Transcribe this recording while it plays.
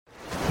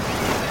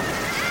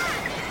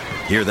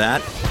Hear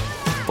that?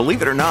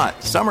 Believe it or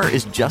not, summer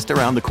is just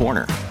around the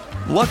corner.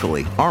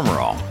 Luckily, Armor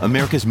All,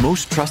 America's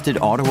most trusted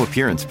auto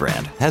appearance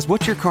brand, has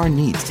what your car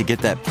needs to get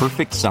that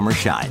perfect summer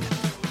shine.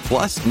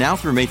 Plus, now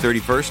through May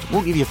 31st,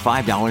 we'll give you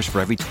 $5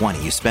 for every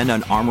 $20 you spend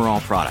on Armor All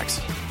products.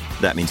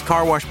 That means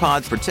car wash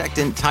pods,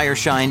 protectant, tire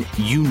shine,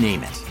 you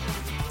name it.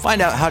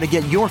 Find out how to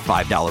get your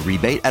 $5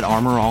 rebate at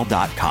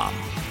armorall.com.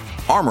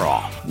 Armor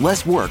All,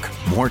 less work,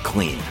 more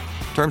clean.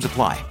 Terms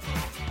apply.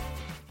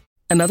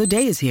 Another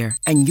day is here,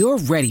 and you're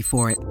ready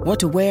for it. What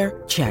to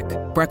wear? Check.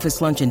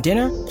 Breakfast, lunch, and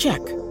dinner? Check.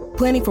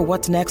 Planning for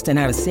what's next and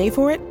how to save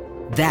for it?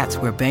 That's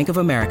where Bank of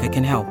America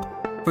can help.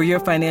 For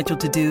your financial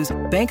to-dos,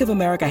 Bank of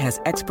America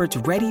has experts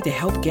ready to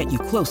help get you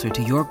closer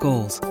to your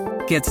goals.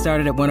 Get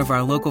started at one of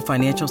our local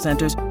financial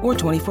centers or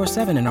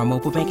 24/7 in our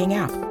mobile banking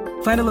app.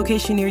 Find a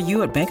location near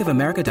you at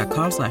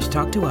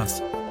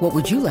bankofamerica.com/talktous. What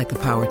would you like the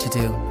power to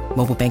do?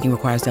 Mobile banking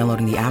requires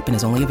downloading the app and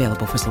is only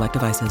available for select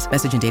devices.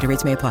 Message and data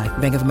rates may apply.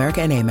 Bank of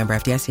America N.A., member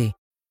FDIC.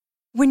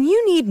 When you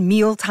need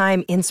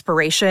mealtime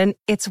inspiration,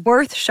 it's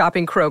worth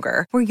shopping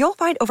Kroger, where you'll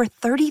find over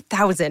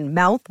 30,000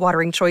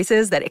 mouth-watering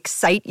choices that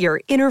excite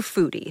your inner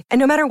foodie. And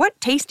no matter what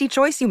tasty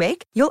choice you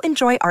make, you'll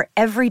enjoy our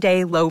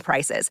everyday low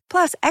prices,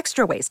 plus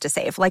extra ways to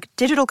save, like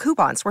digital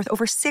coupons worth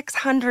over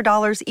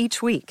 $600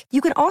 each week. You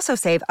can also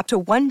save up to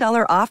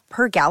 $1 off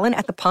per gallon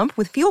at the pump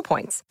with fuel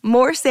points.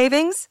 More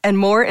savings and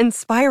more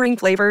inspiring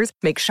flavors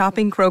make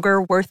shopping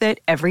Kroger worth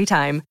it every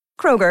time.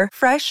 Kroger,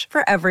 fresh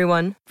for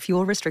everyone.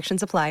 Fuel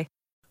restrictions apply.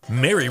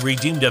 Mary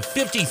redeemed a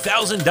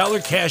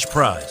 $50,000 cash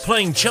prize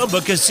playing Chumba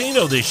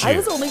Casino this year. I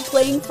was only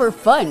playing for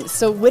fun,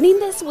 so winning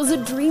this was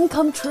a dream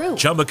come true.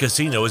 Chumba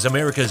Casino is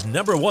America's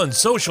 #1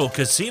 social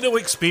casino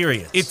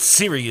experience. It's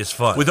serious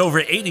fun. With over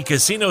 80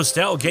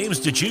 casino-style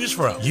games to choose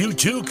from, you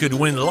too could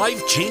win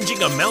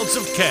life-changing amounts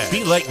of cash.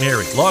 Be like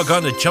Mary. Log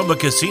on to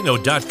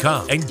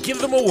ChumbaCasino.com and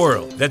give them a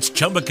whirl. That's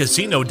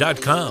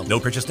ChumbaCasino.com. No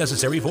purchase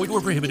necessary. Void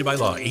or prohibited by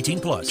law. 18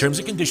 plus. Terms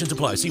and conditions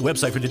apply. See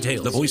website for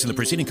details. The voice in the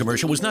preceding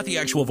commercial was not the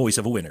actual voice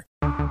of a winner.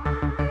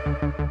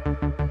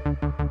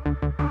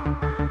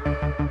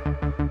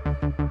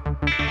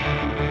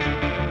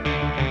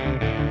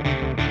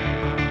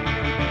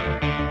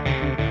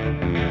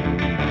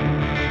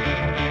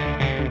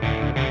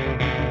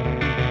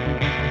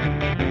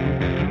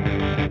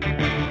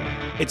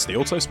 It's the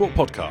Autosport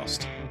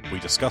Podcast. We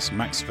discuss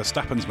Max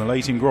Verstappen's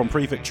Malaysian Grand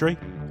Prix victory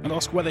and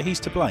ask whether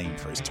he's to blame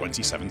for his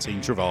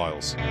 2017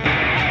 travails.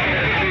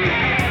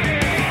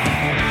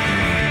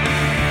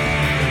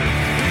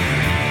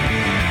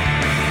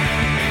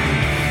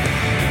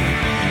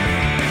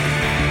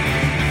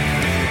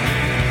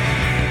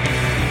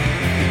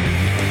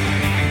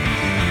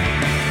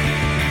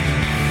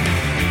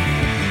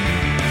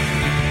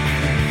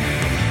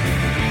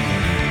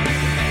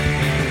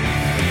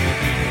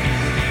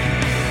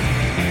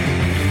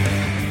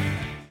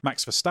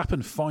 Max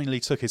Verstappen finally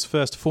took his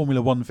first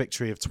Formula One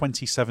victory of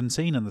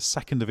 2017 and the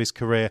second of his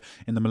career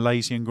in the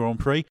Malaysian Grand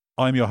Prix.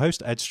 I'm your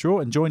host, Ed Straw,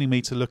 and joining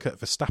me to look at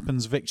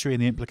Verstappen's victory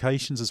and the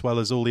implications, as well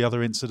as all the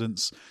other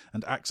incidents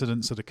and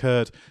accidents that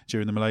occurred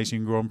during the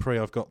Malaysian Grand Prix,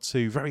 I've got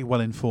two very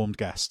well-informed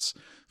guests.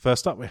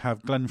 First up, we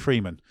have Glenn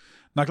Freeman.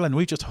 Now, Glenn,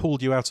 we just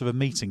hauled you out of a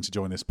meeting to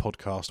join this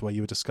podcast where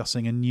you were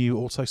discussing a new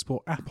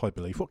Autosport app, I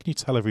believe. What can you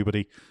tell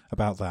everybody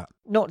about that?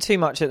 Not too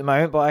much at the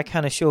moment, but I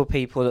can assure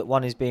people that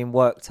one is being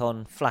worked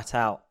on flat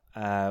out.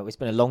 It's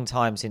been a long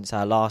time since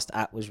our last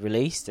app was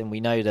released, and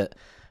we know that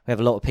we have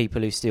a lot of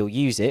people who still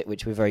use it,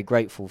 which we're very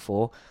grateful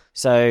for.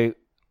 So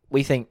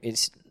we think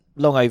it's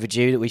long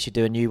overdue that we should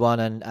do a new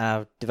one, and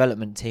our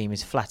development team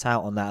is flat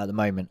out on that at the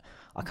moment.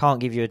 I can't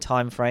give you a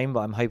time frame, but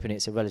I'm hoping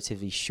it's a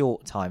relatively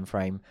short time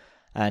frame.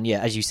 And yeah,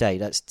 as you say,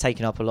 that's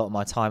taken up a lot of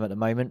my time at the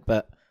moment,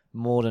 but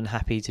more than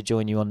happy to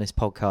join you on this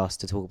podcast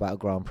to talk about a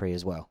Grand Prix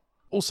as well.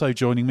 Also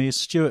joining me is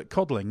Stuart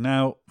Codling.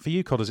 Now, for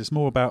you, Codders, it's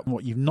more about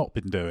what you've not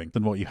been doing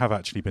than what you have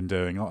actually been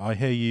doing. I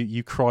hear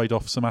you cried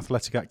off some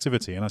athletic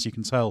activity, and as you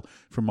can tell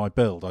from my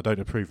build, I don't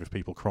approve of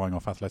people crying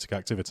off athletic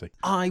activity.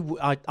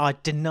 I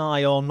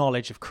deny all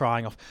knowledge of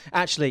crying off.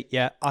 Actually,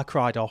 yeah, I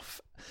cried off.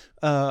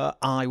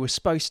 I was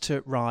supposed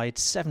to ride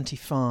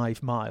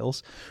 75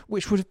 miles,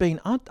 which would have been,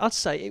 I'd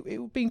say, it would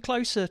have been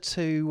closer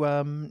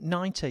to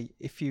 90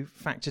 if you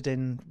factored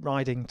in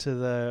riding to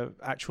the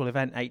actual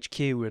event HQ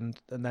and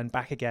then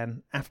back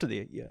again after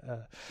the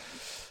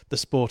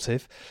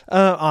sportive.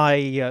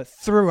 I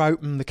threw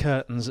open the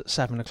curtains at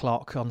 7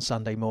 o'clock on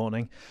Sunday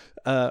morning,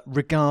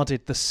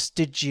 regarded the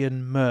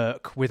Stygian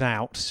murk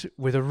without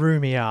with a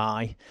rheumy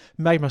eye,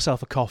 made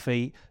myself a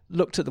coffee,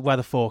 looked at the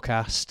weather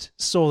forecast,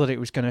 saw that it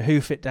was going to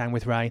hoof it down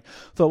with rain,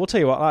 thought, well, tell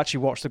you what, I'll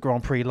actually watch the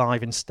Grand Prix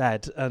live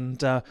instead, and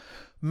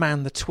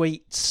man the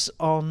tweets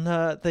on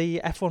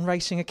the F1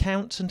 Racing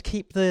account and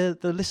keep the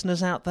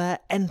listeners out there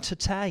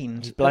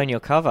entertained. You've blown your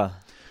cover.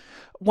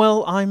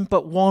 Well, I'm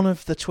but one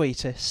of the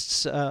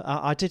tweetists.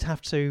 I did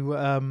have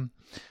to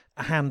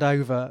hand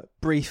over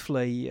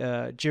briefly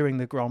during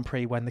the Grand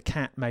Prix when the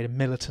cat made a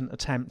militant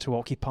attempt to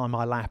occupy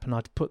my lap and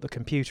I'd put the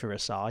computer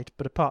aside.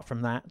 But apart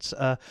from that,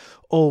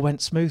 all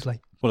went smoothly.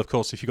 Well, of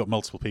course, if you've got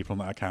multiple people on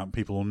that account,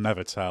 people will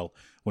never tell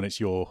when it's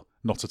your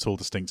not at all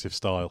distinctive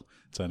style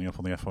turning up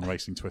on the F1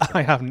 Racing Twitter.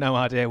 I have no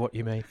idea what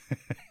you mean.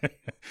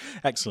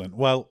 Excellent.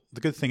 Well, the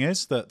good thing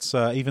is that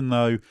even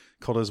though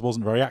Codders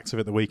wasn't very active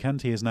at the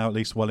weekend, he is now at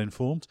least well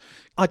informed.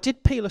 I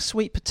did peel a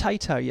sweet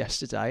potato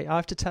yesterday. I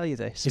have to tell you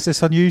this. Is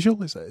this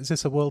unusual? Is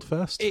this a world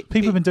first?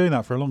 People have been doing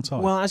that for a long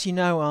time. Well, as you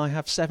know, I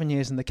have 7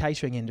 years in the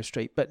catering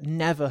industry, but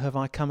never have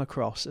I come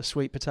across a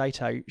sweet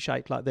potato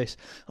shaped like this.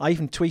 I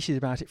even tweeted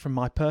about it from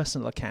my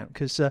personal account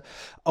because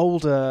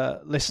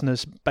older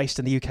listeners based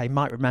in the UK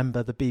might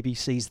remember the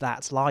BBC's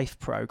That's Life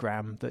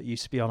programme that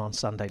used to be on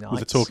Sunday nights.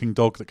 With a talking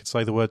dog that could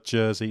say the word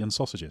Jersey and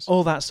sausages.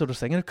 All that sort of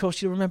thing. And of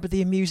course, you'll remember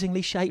the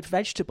amusingly shaped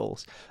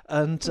vegetables.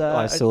 And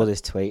I saw this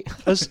tweet.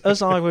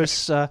 as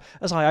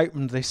I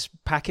opened this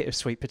packet of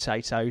sweet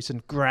potatoes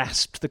and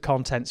grasped the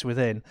contents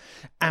within,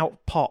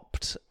 out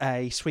popped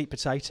a sweet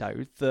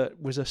potato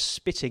that was a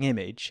spitting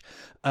image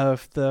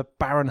of the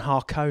Baron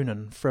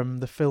Harkonnen from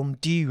the film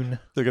Dune.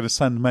 They're going to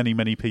send many,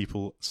 many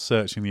people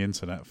searching the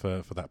internet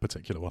for that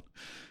particular one.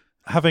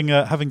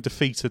 Having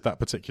defeated that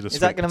particular Is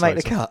that going to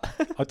make the cut?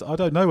 I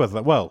don't know whether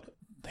that... Well,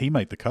 he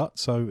made the cut,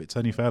 so it's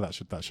only fair that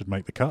should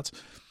make the cut.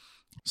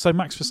 So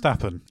Max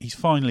Verstappen, he's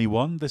finally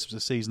won. This was a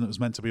season that was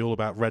meant to be all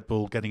about Red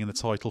Bull getting in the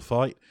title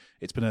fight.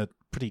 It's been a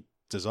pretty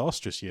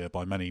disastrous year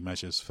by many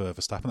measures for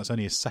Verstappen. That's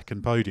only his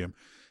second podium,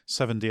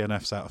 7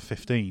 DNFs out of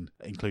 15,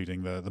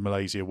 including the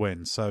Malaysia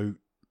win. So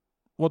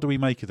what do we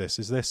make of this?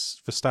 Is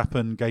this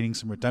Verstappen gaining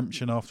some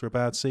redemption after a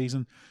bad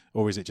season,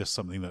 or is it just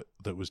something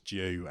that was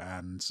due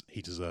and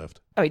he deserved?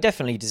 Oh, he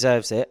definitely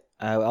deserves it.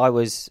 I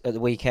was at the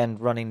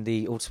weekend running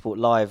the Autosport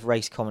Live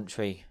race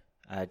commentary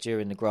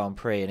during the Grand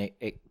Prix, and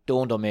it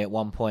dawned on me at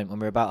one point when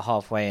we were about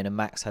halfway in and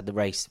Max had the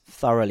race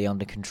thoroughly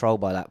under control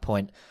by that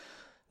point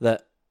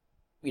that,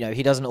 you know,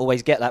 he doesn't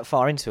always get that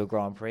far into a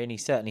Grand Prix, and he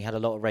certainly had a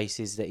lot of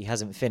races that he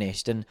hasn't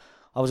finished. And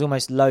I was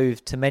almost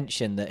loath to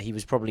mention that he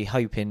was probably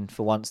hoping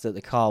for once that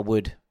the car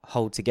would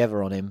hold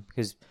together on him,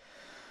 because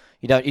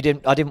I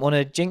didn't want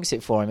to jinx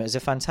it for him. It was a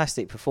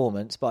fantastic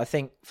performance, but I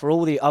think for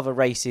all the other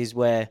races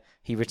where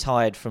he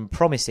retired from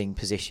promising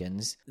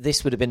positions,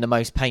 this would have been the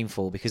most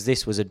painful, because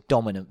this was a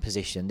dominant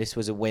position. This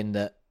was a win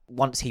that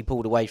once he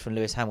pulled away from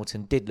Lewis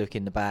Hamilton did look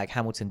in the bag.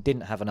 Hamilton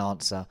didn't have an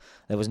answer.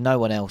 There was no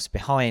one else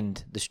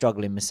behind the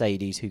struggling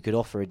Mercedes who could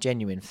offer a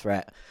genuine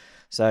threat.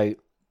 So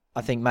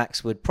I think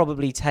Max would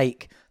probably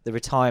take the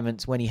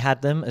retirements when he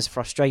had them, as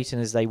frustrating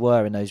as they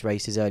were in those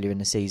races earlier in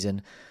the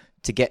season,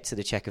 to get to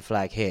the checker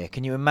flag here.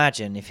 Can you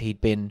imagine if he'd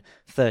been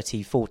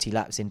 30, 40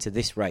 laps into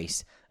this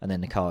race and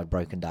then the car had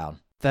broken down?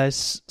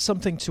 There's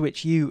something to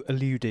which you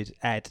alluded,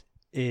 Ed,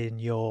 in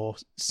your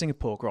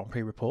Singapore Grand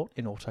Prix report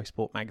in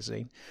Autosport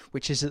magazine,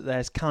 which is that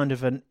there's kind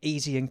of an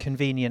easy and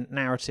convenient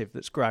narrative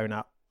that's grown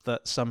up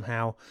that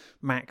somehow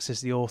Max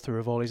is the author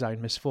of all his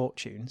own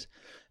misfortunes.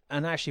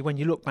 And actually, when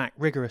you look back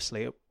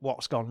rigorously at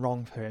what's gone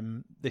wrong for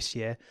him this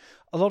year,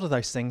 a lot of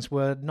those things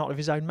were not of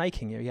his own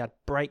making. He had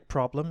brake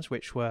problems,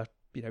 which were,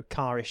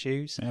 car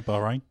issues. Yeah,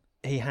 Bahrain.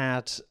 He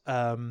had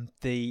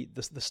the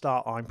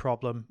start line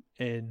problem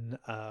in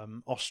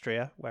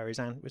Austria, where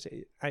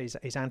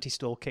his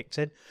anti-stall kicked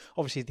in.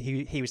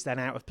 Obviously, he was then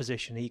out of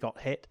position. He got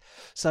hit.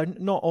 So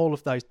not all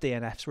of those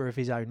DNFs were of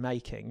his own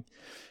making.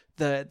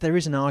 There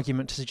is an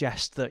argument to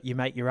suggest that you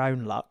make your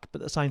own luck,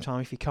 but at the same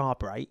time, if your car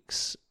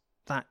breaks,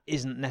 that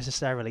isn't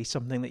necessarily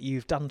something that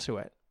you've done to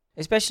it.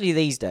 Especially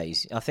these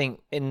days. I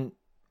think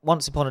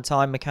once upon a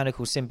time,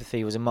 mechanical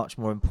sympathy was a much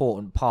more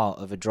important part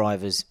of a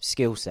driver's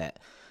skill set.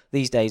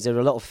 These days, there are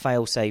a lot of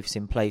fail-safes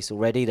in place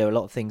already. There are a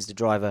lot of things the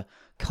driver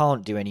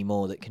can't do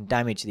anymore that can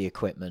damage the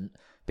equipment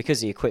because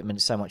the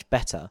equipment's so much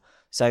better.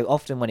 So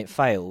often when it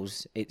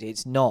fails,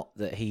 it's not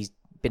that he's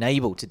been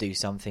able to do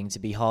something to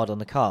be hard on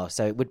the car.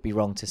 So it would be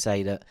wrong to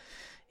say that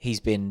he's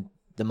been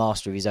the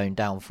master of his own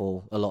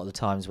downfall a lot of the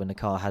times when the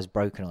car has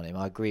broken on him.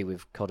 I agree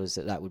with Codders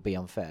that would be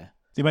unfair.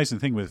 The amazing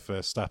thing with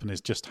Verstappen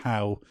is just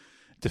how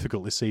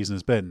difficult this season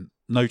has been.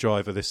 No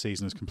driver this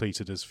season has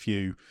completed as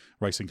few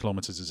racing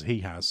kilometres as he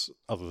has,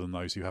 other than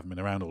those who haven't been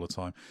around all the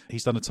time.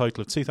 He's done a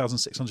total of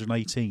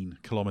 2,618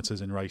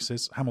 kilometres in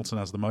races. Hamilton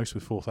has the most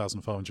with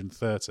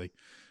 4,530.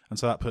 And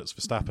so that puts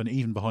Verstappen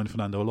even behind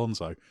Fernando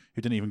Alonso,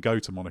 who didn't even go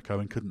to Monaco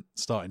and couldn't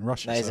start in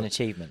Russia. That is an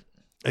achievement.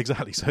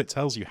 Exactly. So it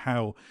tells you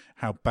how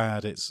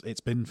bad it's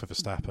been for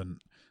Verstappen.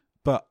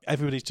 But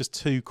everybody's just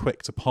too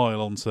quick to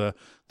pile onto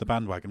the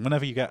bandwagon.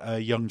 Whenever you get a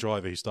young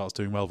driver who starts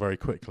doing well very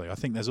quickly, I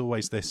think there's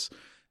always this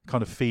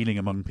kind of feeling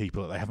among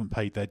people that they haven't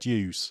paid their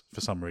dues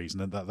for some reason,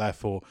 and that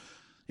therefore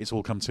it's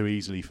all come too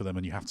easily for them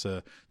and you have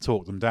to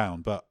talk them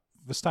down. But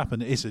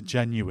Verstappen is a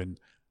genuine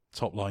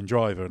top-line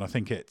driver, and I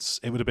think it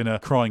would have been a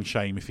crying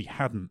shame if he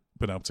hadn't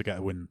been able to get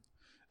a win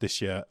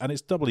this year. And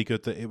it's doubly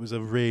good that it was a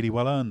really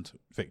well-earned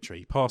victory.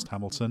 He passed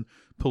Hamilton,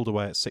 pulled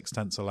away at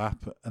 0.6 a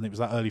lap, and it was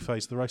that early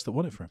phase of the race that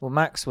won it for him. Well,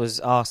 Max was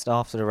asked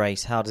after the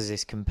race, how does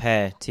this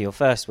compare to your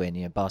first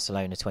win,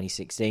 Barcelona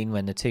 2016,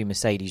 when the two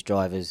Mercedes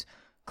drivers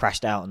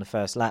crashed out on the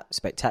first lap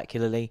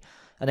spectacularly?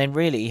 And then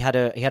really he had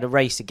a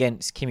race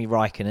against Kimi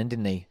Räikkönen,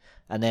 didn't he?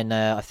 And then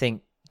I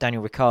think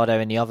Daniel Ricciardo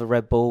in the other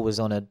Red Bull was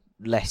on a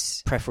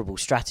less preferable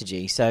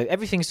strategy. So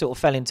everything sort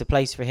of fell into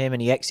place for him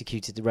and he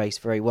executed the race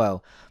very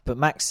well. But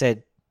Max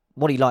said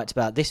what he liked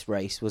about this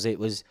race was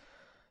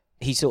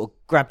he sort of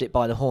grabbed it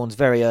by the horns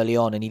very early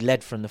on and he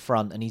led from the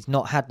front, and he's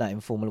not had that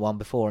in Formula 1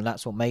 before, and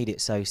that's what made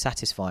it so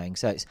satisfying.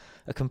 So it's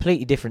a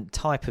completely different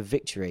type of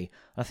victory.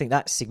 I think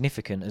that's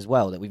significant as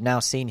well, that we've now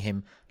seen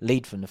him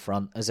lead from the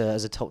front as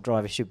a top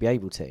driver should be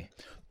able to.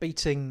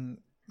 Beating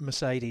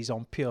Mercedes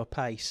on pure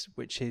pace,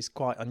 which is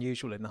quite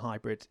unusual in the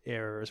hybrid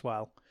era as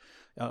well.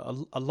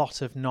 A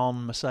lot of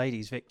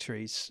non-Mercedes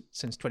victories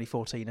since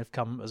 2014 have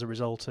come as a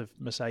result of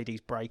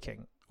Mercedes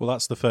braking. Well,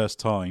 that's the first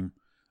time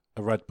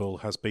a Red Bull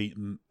has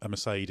beaten a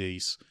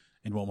Mercedes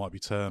in what might be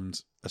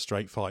termed a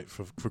straight fight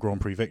for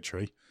Grand Prix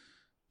victory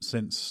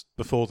since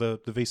before the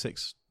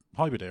V6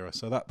 hybrid era.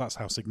 So that's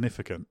how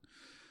significant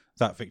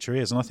that victory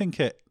is. And I think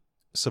it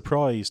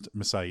surprised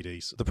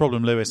Mercedes. The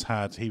problem Lewis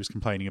had, he was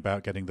complaining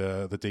about getting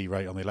the D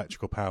rate on the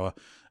electrical power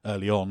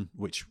early on,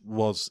 which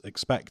was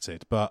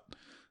expected. But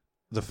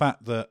the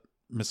fact that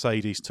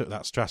Mercedes took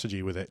that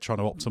strategy with it, trying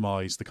to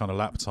optimise the kind of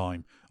lap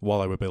time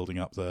while they were building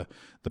up the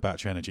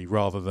battery energy,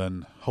 rather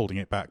than holding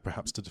it back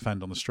perhaps to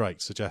defend on the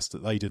straight, suggests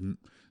that they didn't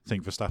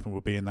think Verstappen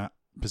would be in that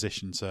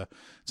position to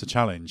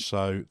challenge.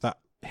 So that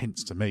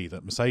hints to me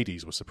that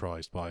Mercedes were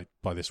surprised by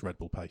this Red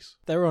Bull pace.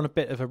 They were on a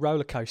bit of a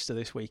roller coaster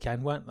this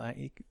weekend, weren't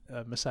they,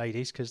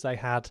 Mercedes? Because they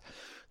had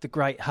the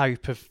great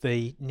hope of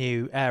the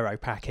new aero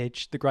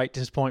package, the great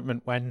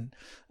disappointment when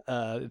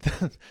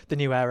the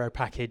new aero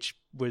package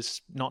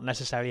was not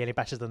necessarily any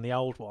better than the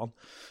old one.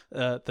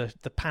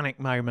 The panic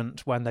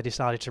moment when they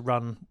decided to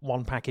run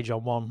one package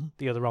on one,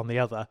 the other on the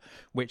other,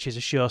 which is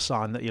a sure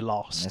sign that you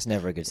lost. That's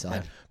never a good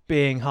sign.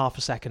 Being half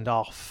a second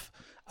off.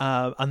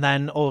 And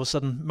then all of a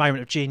sudden,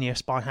 moment of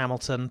genius by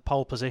Hamilton,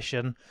 pole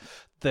position.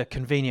 The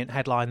convenient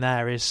headline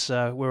there is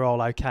we're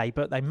all okay,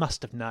 but they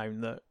must have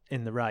known that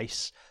in the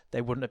race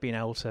they wouldn't have been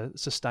able to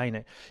sustain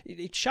it.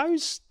 It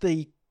shows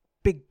the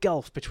big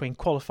gulf between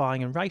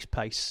qualifying and race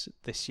pace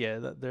this year,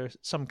 that there are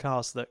some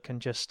cars that can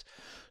just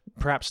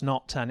perhaps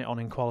not turn it on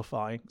in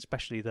qualifying,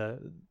 especially the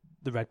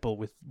Red Bull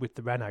with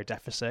the Renault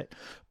deficit,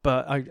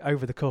 but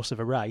over the course of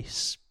a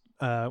race,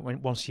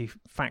 once you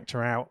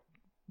factor out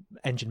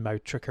engine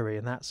mode trickery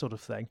and that sort of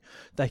thing,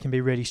 they can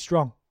be really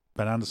strong.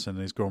 Ben Anderson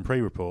in his Grand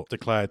Prix report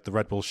declared the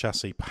Red Bull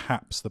chassis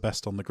perhaps the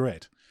best on the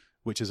grid,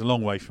 which is a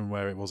long way from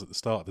where it was at the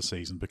start of the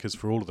season, because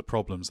for all of the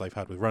problems they've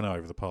had with Renault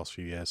over the past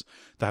few years,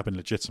 there have been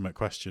legitimate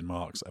question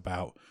marks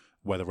about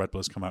whether Red Bull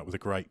has come out with a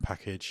great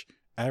package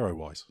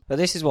aero-wise. But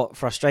this is what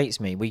frustrates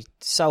me. We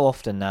so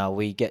often now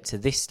we get to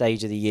this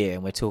stage of the year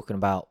and we're talking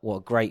about what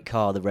a great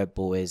car the Red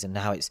Bull is and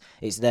how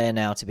it's there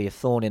now to be a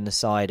thorn in the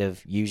side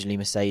of usually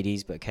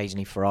Mercedes, but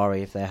occasionally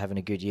Ferrari if they're having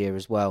a good year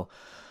as well.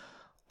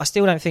 I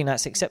still don't think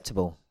that's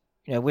acceptable.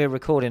 You know, we're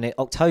recording it,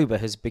 October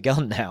has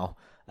begun now,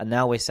 and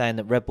now we're saying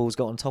that Red Bull's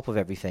got on top of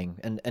everything.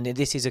 And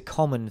this is a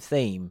common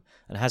theme,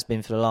 and has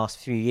been for the last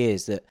few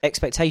years, that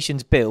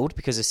expectations build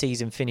because the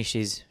season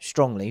finishes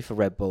strongly for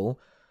Red Bull.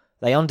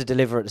 They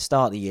underdeliver at the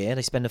start of the year.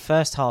 They spend the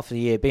first half of the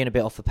year being a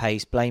bit off the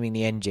pace, blaming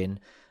the engine.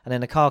 And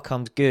then the car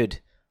comes good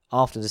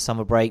after the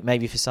summer break,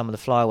 maybe for some of the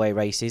flyaway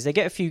races. They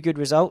get a few good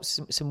results.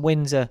 Some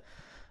wins are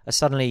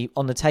suddenly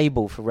on the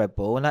table for Red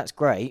Bull, and that's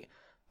great.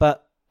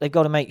 But they've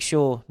got to make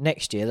sure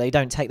next year they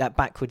don't take that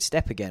backward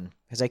step again,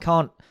 because they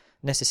can't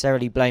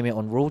necessarily blame it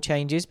on rule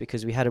changes,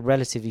 because we had a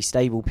relatively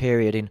stable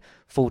period in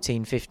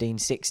 14, 15,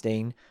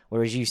 16,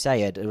 where, as you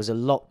say, Ed, there was a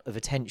lot of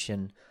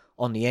attention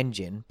on the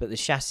engine, but the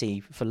chassis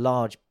for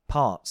large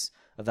parts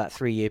of that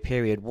 3-year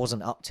period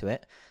wasn't up to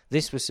it.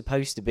 This was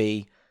supposed to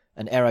be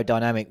an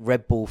aerodynamic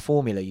Red Bull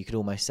formula, you could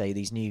almost say,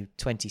 these new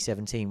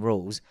 2017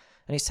 rules,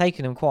 and it's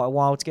taken them quite a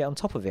while to get on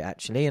top of it,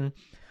 actually. And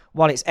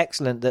while it's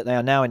excellent that they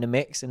are now in the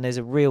mix and there's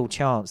a real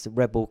chance that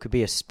Red Bull could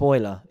be a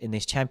spoiler in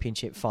this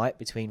championship fight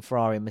between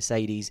Ferrari and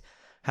Mercedes,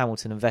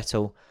 Hamilton and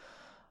Vettel,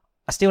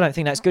 I still don't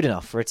think that's good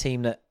enough for a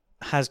team that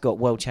has got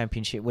World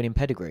Championship winning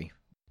pedigree.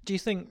 Do you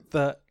think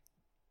that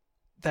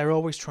they're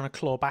always trying to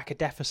claw back a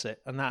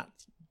deficit and that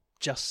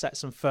just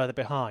sets them further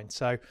behind?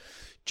 So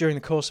during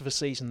the course of a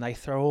season, they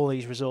throw all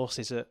these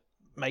resources at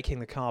making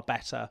the car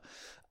better,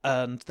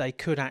 and they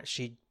could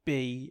actually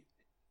be,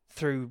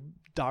 through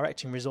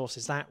directing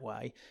resources that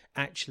way,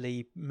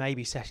 actually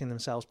maybe setting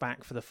themselves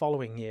back for the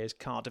following year's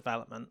car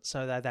development.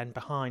 So they're then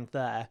behind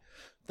there.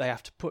 They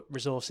have to put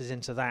resources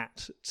into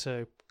that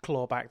to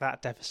claw back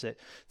that deficit.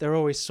 They're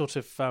always sort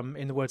of,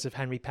 in the words of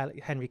Henry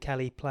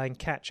Kelly, playing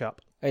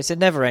catch-up. It's a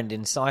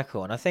never-ending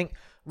cycle, and I think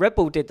Red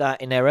Bull did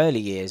that in their early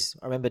years.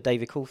 I remember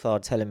David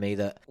Coulthard telling me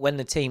that when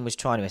the team was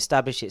trying to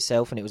establish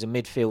itself and it was a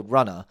midfield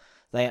runner,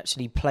 they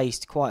actually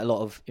placed quite a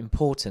lot of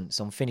importance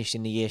on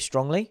finishing the year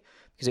strongly,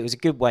 because it was a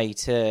good way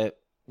to,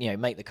 you know,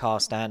 make the car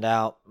stand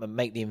out and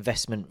make the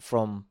investment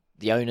from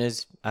the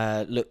owners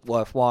look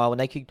worthwhile.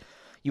 And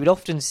you would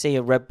often see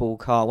a Red Bull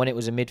car, when it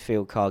was a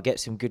midfield car, get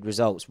some good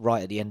results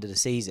right at the end of the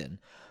season,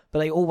 but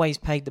they always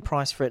paid the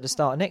price for it at the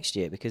start of next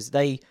year, because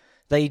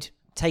they'd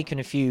taken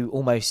a few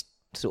almost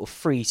sort of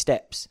free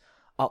steps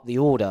up the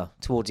order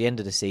towards the end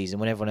of the season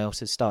when everyone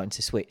else was starting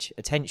to switch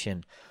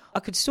attention. I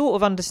could sort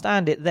of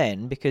understand it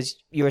then, because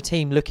you're a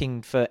team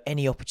looking for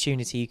any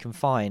opportunity you can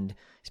find,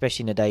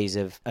 especially in the days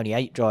of only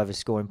 8 drivers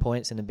scoring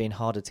points and them being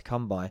harder to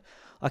come by.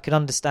 I could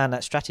understand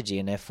that strategy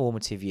in their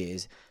formative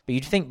years, but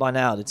you'd think by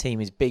now the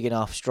team is big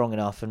enough, strong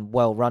enough and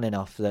well run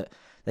enough that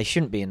they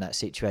shouldn't be in that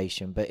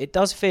situation. But it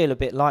does feel a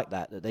bit like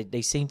that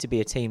they seem to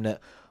be a team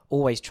that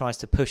always tries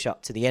to push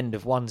up to the end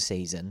of one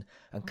season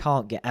and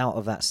can't get out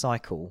of that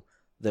cycle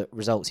that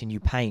results in you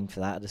paying for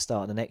that at the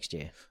start of the next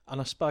year.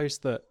 And I suppose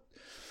that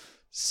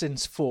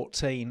since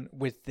 14,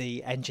 with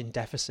the engine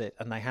deficit,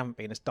 and they haven't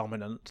been as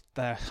dominant,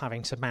 they're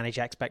having to manage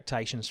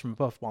expectations from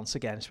above once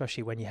again,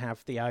 especially when you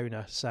have the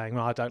owner saying,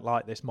 well, I don't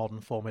like this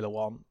modern Formula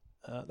One.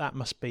 That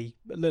must be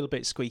a little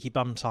bit squeaky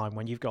bum time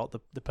when you've got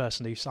the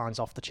person who signs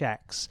off the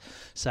checks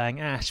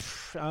saying, I'm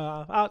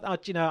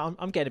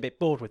getting a bit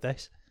bored with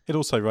this. It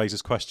also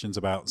raises questions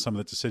about some of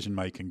the decision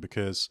making,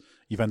 because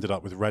you've ended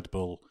up with Red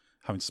Bull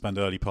having to spend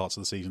early parts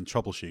of the season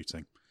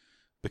troubleshooting,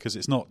 because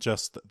it's not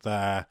just that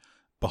they're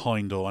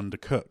behind or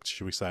undercooked,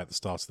 should we say, at the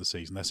start of the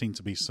season. There seem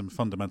to be some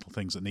fundamental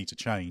things that need to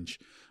change,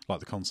 like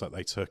the concept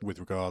they took with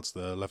regards to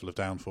the level of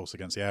downforce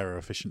against the aero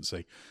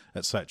efficiency,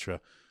 etc.,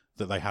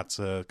 that they had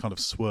to kind of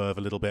swerve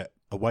a little bit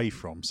away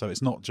from. So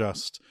it's not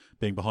just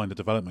being behind a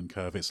development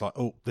curve. It's like,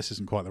 oh, this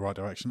isn't quite the right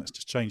direction. Let's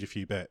just change a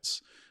few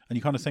bits. And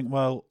you kind of think,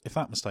 well, if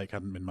that mistake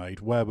hadn't been made,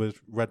 where would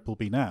Red Bull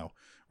be now?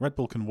 Red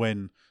Bull can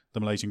win the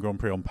Malaysian Grand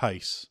Prix on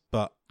pace,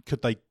 but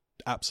could they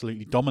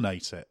absolutely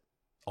dominate it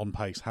on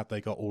pace had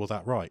they got all of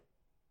that right?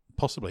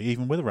 Possibly,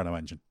 even with a Renault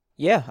engine.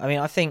 Yeah, I mean,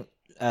 I think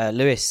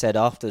Lewis said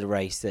after the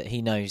race that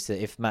he knows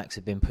that if Max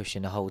had been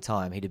pushing the whole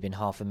time, he'd have been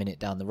half a minute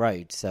down the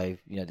road. So,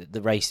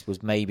 the race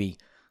was maybe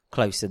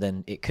closer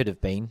than it could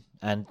have been.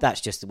 And that's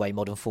just the way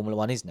modern Formula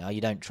One is now.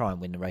 You don't try and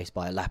win the race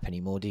by a lap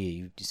anymore, do you?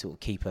 You just sort of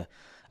keep a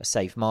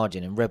safe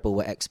margin. And Red Bull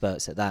were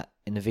experts at that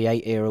in the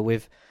V8 era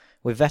with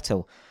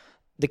Vettel.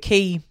 The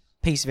key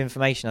piece of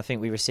information I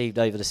think we received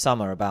over the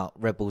summer about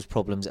Red Bull's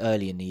problems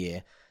early in the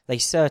year, they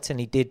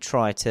certainly did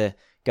try to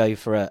go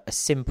for a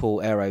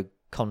simple aero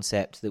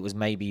concept that was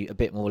maybe a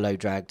bit more low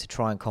drag to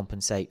try and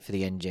compensate for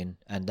the engine,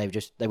 and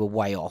they were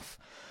way off.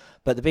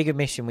 But the big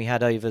omission we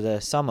had over the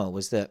summer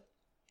was that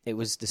it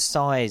was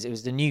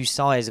the new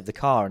size of the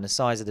car and the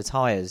size of the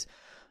tyres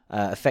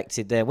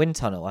affected their wind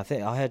tunnel. I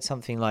think I heard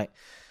something like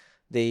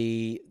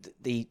the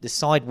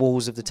side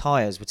walls of the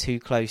tyres were too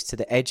close to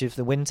the edge of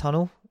the wind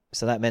tunnel.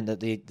 So that meant that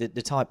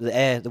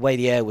the way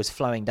the air was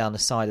flowing down the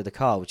side of the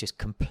car was just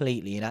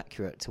completely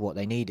inaccurate to what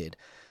they needed.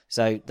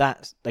 So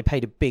they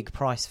paid a big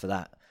price for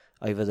that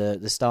over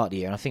the start of the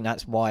year. And I think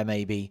that's why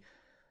maybe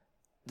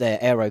their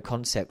aero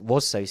concept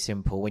was so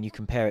simple when you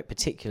compare it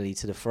particularly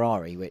to the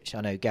Ferrari, which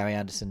I know Gary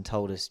Anderson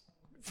told us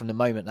from the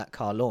moment that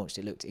car launched,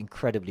 it looked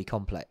incredibly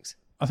complex.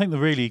 I think the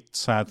really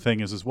sad thing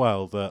is as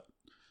well that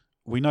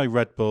we know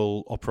Red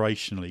Bull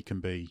operationally can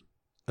be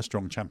a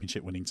strong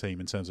championship winning team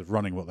in terms of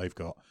running what they've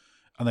got.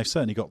 And they've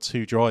certainly got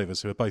 2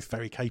 drivers who are both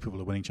very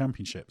capable of winning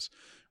championships.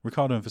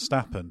 Ricciardo and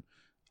Verstappen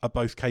are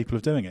both capable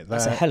of doing it.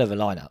 That's a hell of a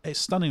lineup. It's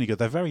stunningly good.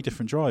 They're very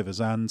different drivers,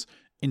 and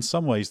in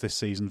some ways this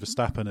season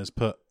Verstappen has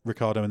put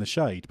Ricciardo in the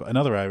shade, but in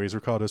other areas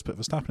Ricciardo has put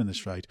Verstappen in the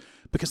shade,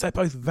 because they're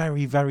both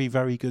very, very,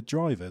 very good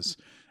drivers.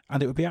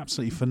 And it would be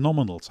absolutely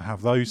phenomenal to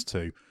have those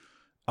two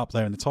up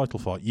there in the title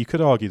fight. You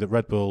could argue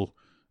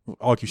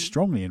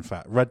strongly in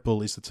fact, Red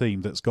Bull is the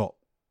team that's got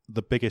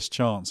the biggest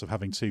chance of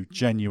having 2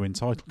 genuine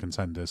title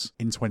contenders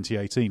in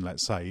 2018,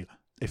 let's say,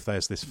 if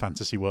there's this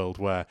fantasy world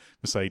where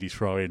Mercedes,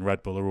 Ferrari and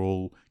Red Bull are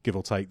all, give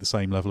or take, the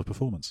same level of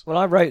performance. Well,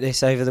 I wrote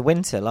this over the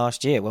winter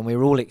last year when we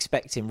were all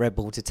expecting Red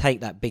Bull to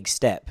take that big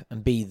step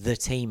and be the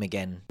team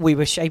again. We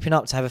were shaping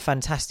up to have a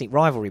fantastic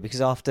rivalry, because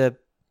after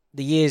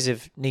the years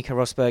of Nico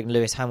Rosberg and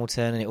Lewis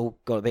Hamilton, and it all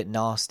got a bit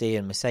nasty,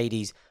 and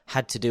Mercedes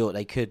had to do what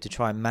they could to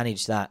try and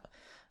manage that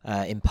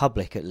in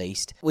public at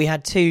least. We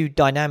had 2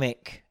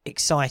 dynamic,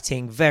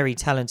 exciting, very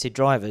talented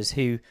drivers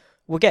who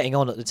were getting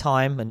on at the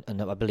time,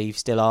 and I believe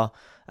still are.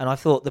 And I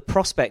thought the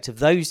prospect of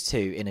those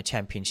 2 in a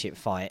championship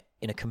fight,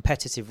 in a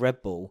competitive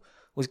Red Bull,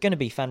 was going to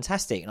be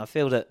fantastic. And I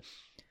feel that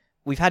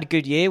we've had a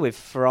good year with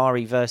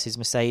Ferrari versus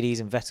Mercedes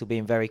and Vettel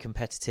being very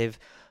competitive,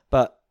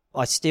 but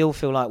I still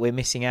feel like we're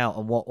missing out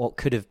on what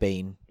could have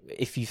been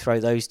if you throw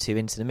those 2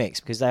 into the mix,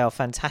 because they are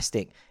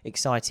fantastic,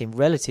 exciting,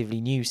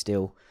 relatively new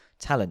still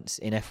talents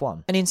in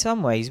F1. And in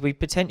some ways, we've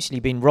potentially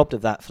been robbed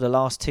of that for the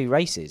last 2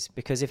 races,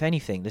 because if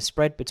anything, the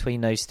spread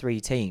between those 3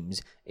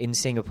 teams in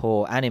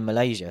Singapore and in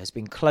Malaysia has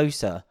been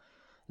closer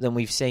than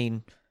we've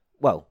seen,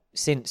 well,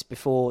 since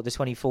before the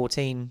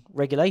 2014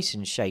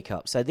 regulations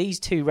shake-up. So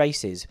these 2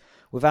 races,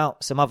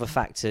 without some other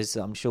factors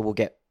that I'm sure we'll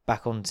get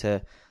back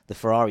onto the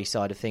Ferrari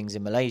side of things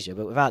in Malaysia,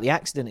 but without the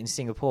accident in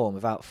Singapore and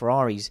without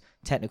Ferrari's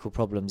technical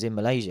problems in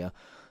Malaysia,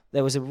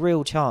 there was a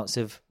real chance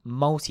of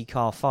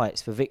multi-car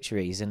fights for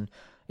victories, and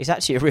it's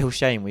actually a real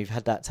shame we've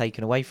had that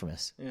taken away from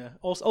us. Yeah.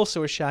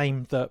 Also a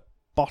shame that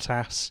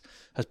Bottas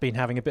has been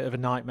having a bit of a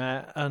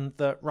nightmare, and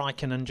that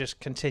Raikkonen just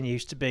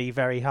continues to be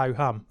very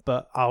ho-hum.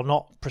 But I'll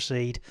not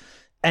proceed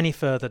any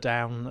further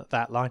down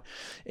that line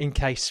in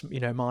case,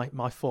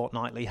 my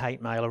fortnightly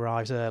hate mail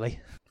arrives early.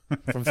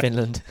 from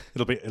Finland.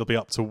 It'll be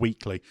up to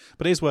weekly.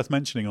 But it is worth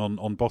mentioning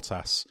on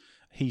Bottas.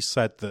 He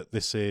said that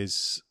this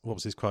is, what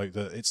was his quote,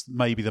 that it's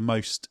maybe the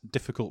most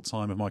difficult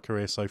time of my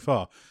career so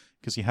far,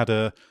 because he had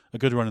a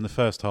good run in the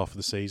first half of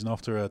the season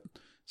after a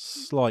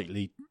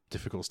slightly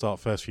difficult start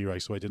first few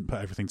races where he didn't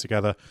put everything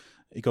together.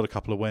 He got a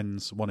couple of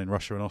wins, one in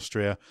Russia and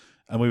Austria,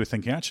 and we were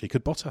thinking, actually,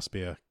 could Bottas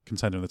be a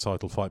contender in the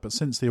title fight? But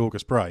since the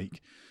August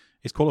break,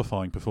 his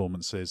qualifying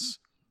performances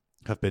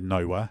have been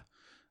nowhere.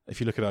 If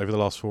you look at it over the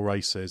last 4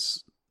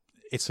 races,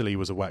 Italy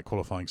was a wet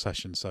qualifying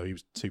session, so he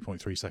was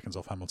 2.3 seconds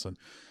off Hamilton.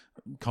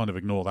 Kind of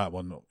ignore that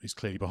one, he's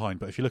clearly behind.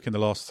 But if you look in the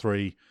last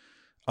 3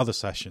 other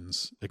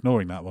sessions,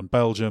 ignoring that one,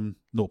 Belgium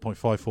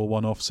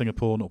 0.541 off,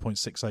 Singapore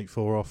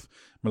 0.684 off,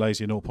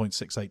 Malaysia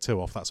 0.682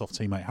 off. That's off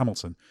teammate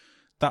Hamilton.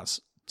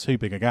 That's too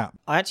big a gap.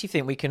 I actually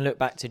think we can look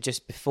back to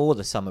just before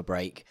the summer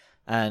break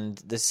and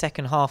the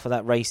second half of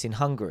that race in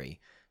Hungary.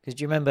 Because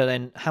do you remember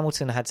then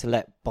Hamilton had to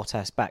let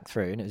Bottas back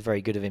through, and it was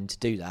very good of him to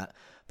do that.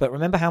 But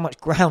remember how much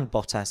ground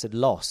Bottas had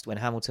lost when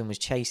Hamilton was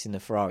chasing the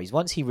Ferraris.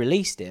 Once he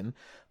released him,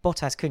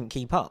 Bottas couldn't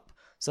keep up.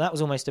 So that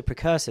was almost a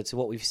precursor to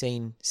what we've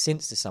seen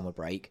since the summer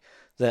break,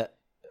 that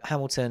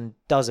Hamilton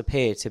does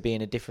appear to be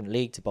in a different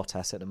league to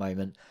Bottas at the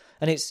moment.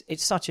 And it's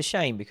such a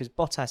shame because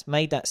Bottas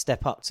made that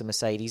step up to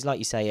Mercedes. Like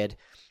you say, Ed,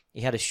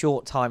 he had a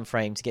short time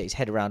frame to get his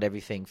head around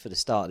everything for the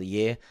start of the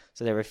year.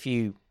 So there were a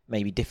few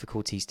maybe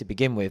difficulties to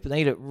begin with, but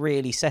they looked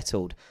really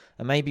settled.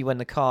 And maybe when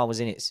the car was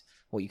in its,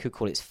 what you could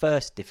call its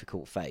first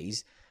difficult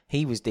phase,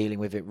 he was dealing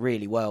with it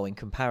really well in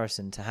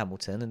comparison to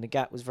Hamilton, and the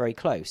gap was very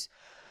close.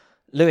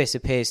 Lewis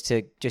appears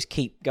to just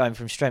keep going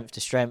from strength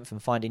to strength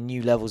and finding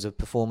new levels of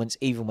performance,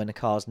 even when the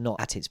car's not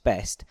at its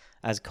best,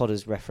 as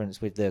Codder's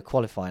referenced with the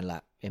qualifying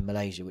lap in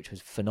Malaysia, which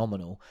was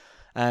phenomenal.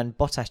 And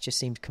Bottas just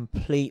seems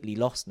completely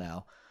lost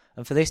now.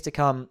 And for this to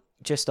come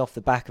just off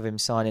the back of him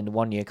signing the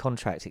 1-year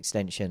contract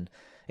extension,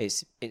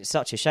 it's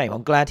such a shame.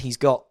 I'm glad he's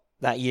got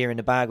that year in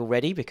the bag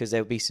already, because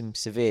there will be some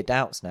severe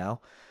doubts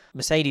now.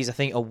 Mercedes, I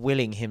think, are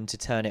willing him to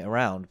turn it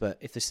around, but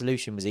if the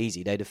solution was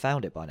easy, they'd have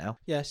found it by now.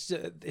 Yes,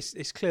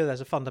 it's clear there's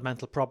a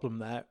fundamental problem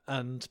there,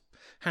 and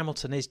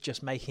Hamilton is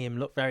just making him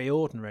look very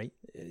ordinary.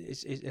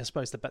 I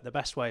suppose the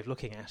best way of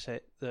looking at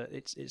it, that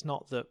it's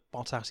not that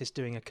Bottas is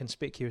doing a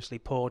conspicuously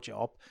poor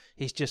job,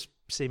 he's just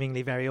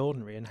seemingly very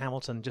ordinary, and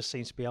Hamilton just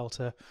seems to be able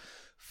to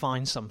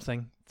find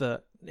something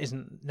that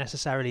isn't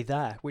necessarily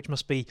there, which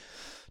must be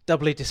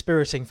doubly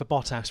dispiriting for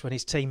Bottas when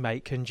his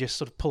teammate can just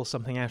sort of pull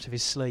something out of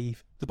his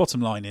sleeve. The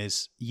bottom line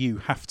is you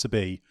have to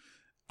be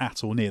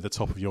at or near the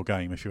top of your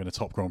game if you're in a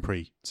top Grand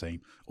Prix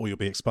team, or you'll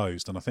be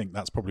exposed. And I think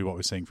that's probably what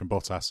we're seeing from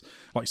Bottas.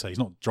 Like you say, he's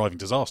not driving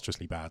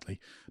disastrously badly,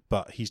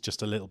 but he's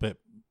just a little bit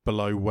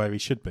below where he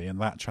should be, and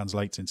that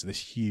translates into this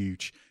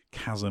huge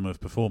chasm of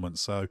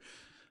performance. So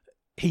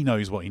he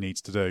knows what he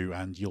needs to do,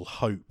 and you'll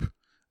hope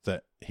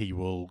that he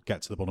will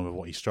get to the bottom of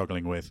what he's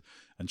struggling with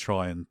and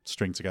try and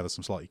string together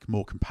some slightly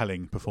more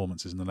compelling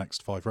performances in the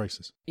next 5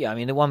 races. Yeah, I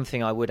mean, the one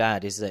thing I would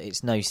add is that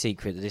it's no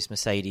secret that this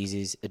Mercedes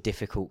is a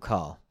difficult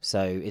car.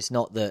 So it's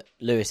not that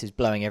Lewis is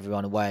blowing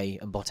everyone away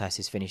and Bottas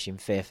is finishing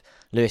 5th.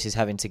 Lewis is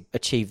having to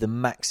achieve the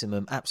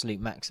maximum, absolute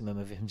maximum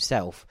of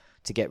himself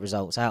to get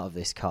results out of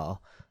this car,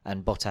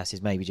 and Bottas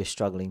is maybe just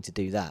struggling to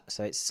do that.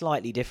 So it's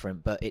slightly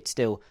different, but it's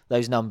still,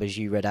 those numbers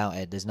you read out,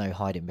 Ed, there's no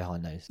hiding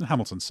behind those.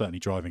 Hamilton's certainly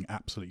driving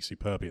absolutely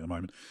superbly at the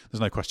moment.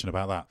 There's no question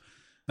about that.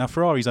 Now,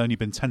 Ferrari's only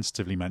been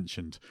tentatively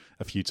mentioned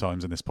a few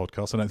times in this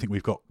podcast. I don't think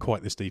we've got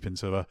quite this deep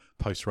into a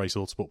post-race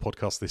Autosport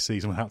podcast this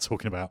season without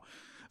talking about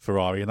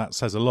Ferrari, and that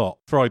says a lot.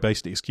 Ferrari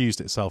basically excused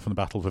itself in the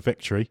battle for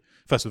victory.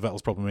 First with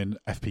Vettel's problem in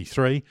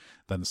FP3,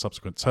 then the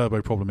subsequent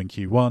turbo problem in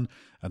Q1,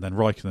 and then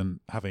Raikkonen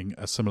having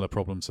a similar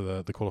problem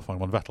to the qualifying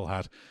one Vettel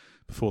had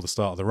before the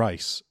start of the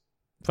race.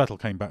 Vettel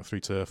came back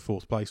through to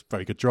 4th place.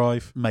 Very good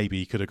drive. Maybe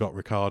he could have got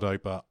Ricciardo,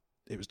 but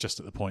it was just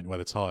at the point where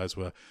the tyres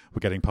were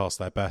getting past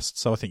their best.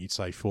 So I think you'd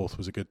say 4th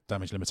was a good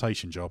damage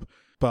limitation job.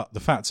 But the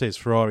fact is,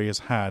 Ferrari has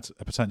had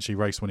a potentially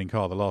race-winning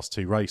car the last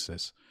 2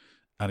 races,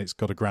 and it's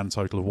got a grand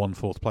total of 1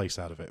 4th place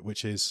out of it,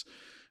 which is,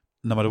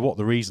 no matter what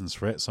the reasons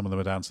for it, some of them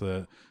are down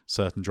to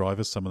certain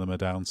drivers, some of them are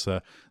down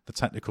to the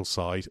technical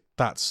side,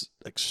 that's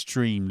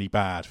extremely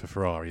bad for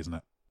Ferrari, isn't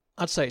it?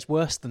 I'd say it's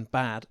worse than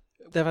bad.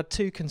 They've had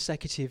 2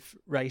 consecutive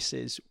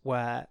races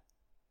where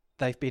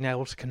they've been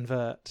able to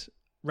convert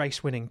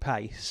race-winning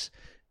pace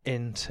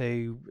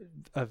into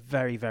a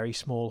very, very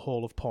small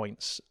haul of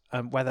points,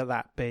 whether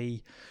that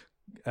be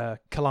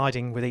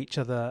colliding with each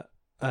other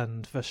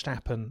and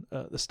Verstappen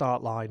at the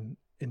start line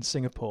in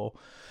Singapore,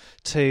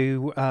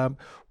 to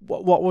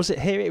what was it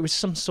here? It was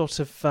some sort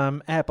of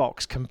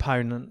airbox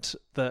component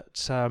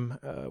that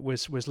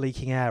was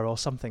leaking air or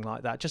something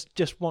like that.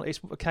 Just one. It's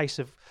a case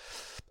of,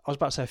 I was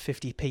about to say a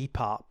 50p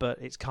part, but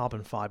it's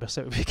carbon fibre,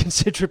 so it would be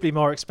considerably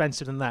more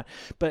expensive than that.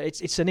 But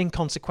it's an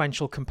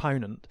inconsequential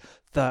component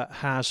that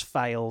has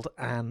failed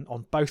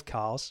on both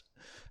cars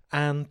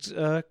and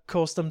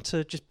caused them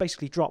to just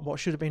basically drop what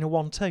should have been a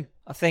 1-2.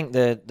 I think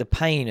the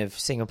pain of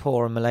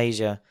Singapore and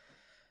Malaysia,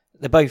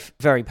 they're both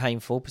very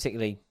painful,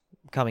 particularly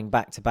coming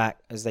back to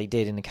back as they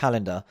did in the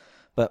calendar.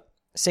 But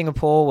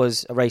Singapore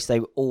was a race they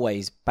were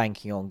always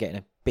banking on getting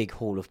a big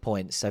haul of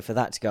points. So for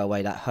that to go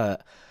away, that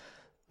hurt.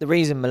 The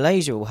reason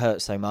Malaysia will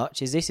hurt so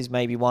much is this is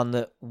maybe one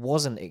that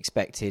wasn't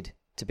expected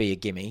to be a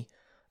gimme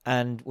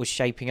and was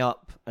shaping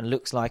up and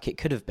looks like it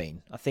could have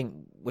been. I think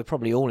we're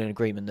probably all in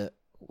agreement that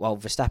while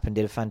Verstappen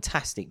did a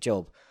fantastic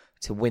job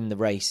to win the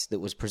race that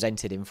was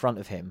presented in front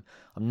of him,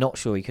 I'm not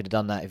sure he could have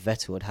done that if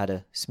Vettel had had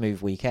a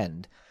smooth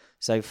weekend.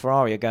 So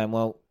Ferrari are going,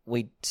 well,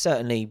 we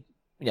certainly,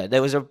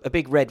 there was a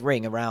big red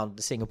ring around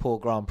the Singapore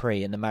Grand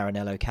Prix in the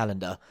Maranello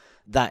calendar.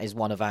 That is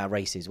one of our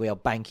races. We are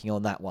banking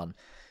on that one.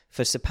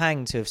 For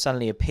Sepang to have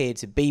suddenly appeared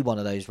to be one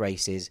of those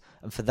races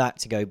and for that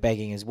to go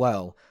begging as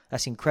well,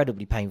 that's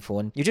incredibly painful.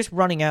 And you're just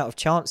running out of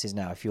chances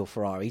now if you're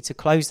Ferrari to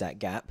close that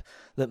gap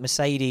that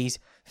Mercedes,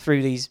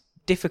 through these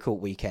difficult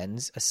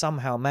weekends, are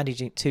somehow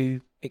managing to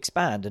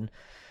expand. And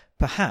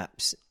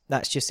perhaps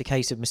that's just a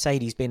case of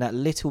Mercedes being that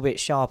little bit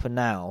sharper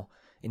now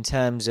in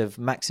terms of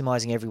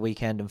maximising every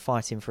weekend and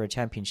fighting for a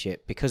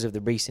championship because of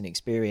the recent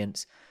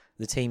experience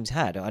the team's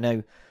had. I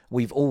know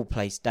we've all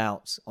placed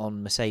doubts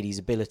on Mercedes'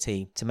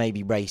 ability to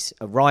maybe race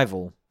a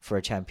rival for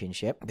a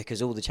championship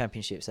because all the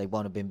championships they've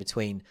won have been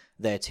between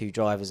their two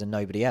drivers and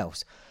nobody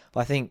else.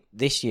 But I think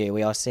this year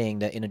we are seeing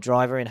that in a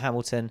driver in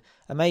Hamilton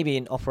and maybe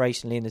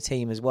operationally in the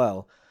team as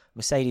well,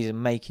 Mercedes are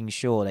making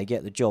sure they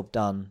get the job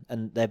done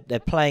and they're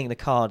playing the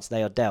cards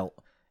they are dealt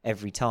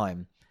every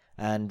time.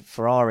 And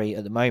Ferrari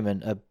at the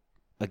moment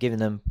are giving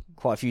them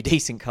quite a few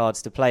decent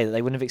cards to play that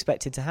they wouldn't have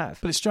expected to have.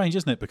 But it's strange,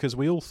 isn't it? Because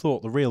we all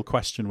thought the real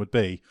question would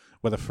be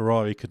whether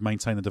Ferrari could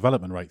maintain the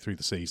development rate through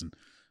the season.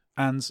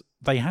 And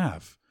they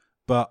have.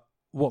 But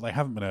what they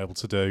haven't been able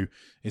to do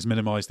is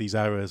minimise these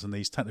errors and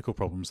these technical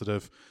problems that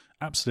have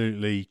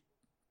absolutely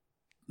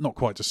not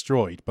quite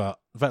destroyed, but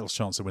Vettel's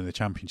chance of winning the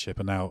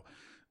championship are now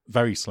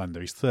very slender.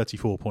 He's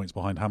 34 points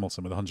behind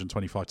Hamilton with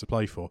 125 to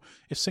play for.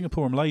 If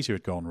Singapore and Malaysia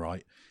had gone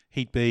right,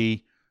 he'd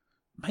be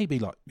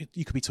maybe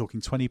you could be talking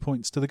 20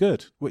 points to the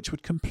good, which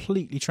would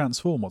completely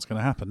transform what's going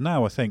to happen.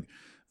 Now I think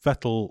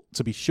Vettel,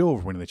 to be sure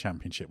of winning the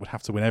championship, would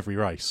have to win every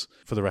race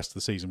for the rest of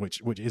the season,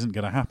 which isn't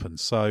going to happen.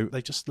 So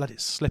they just let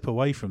it slip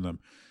away from them.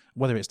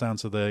 Whether it's down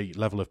to the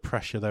level of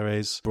pressure there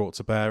is brought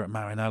to bear at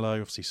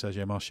Maranello, obviously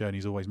Sergio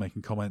Marchionne's always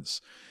making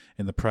comments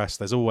in the press.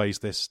 There's always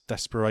this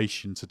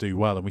desperation to do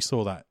well, and we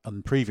saw that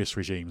in previous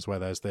regimes where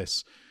there's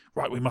this,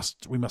 right, we must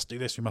do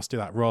this, we must do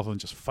that, rather than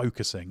just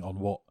focusing on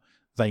what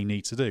they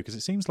need to do. Because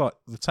it seems like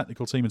the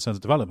technical team in terms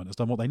of development has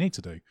done what they need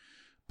to do.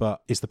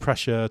 But is the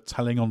pressure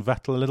telling on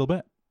Vettel a little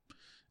bit?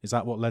 Is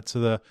that what led to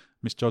the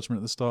misjudgment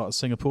at the start of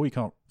Singapore? You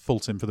can't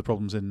fault him for the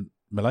problems in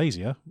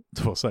Malaysia.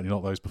 Well, certainly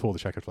not those before the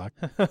checkered flag.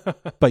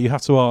 But you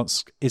have to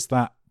ask, is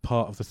that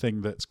part of the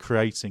thing that's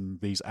creating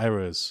these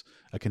errors,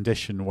 a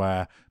condition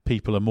where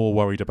people are more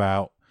worried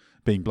about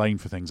being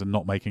blamed for things and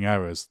not making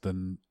errors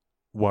than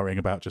worrying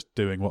about just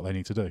doing what they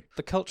need to do?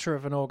 The culture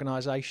of an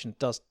organisation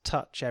does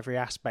touch every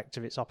aspect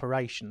of its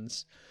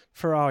operations.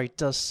 Ferrari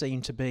does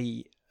seem to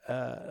be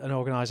an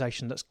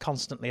organisation that's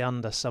constantly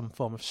under some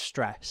form of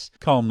stress.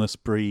 Calmness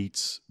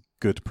breeds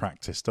good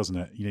practice, doesn't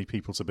it? You need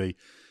people to be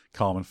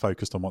calm and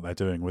focused on what they're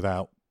doing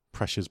without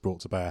pressures brought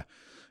to bear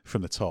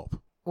from the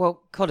top.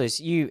 Well, Codders,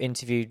 you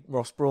interviewed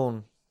Ross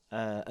Brawn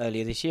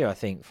earlier this year, I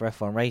think, for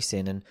F1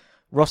 Racing, and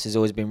Ross has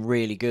always been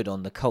really good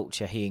on the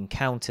culture he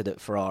encountered at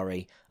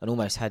Ferrari and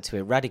almost had to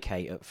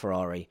eradicate at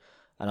Ferrari.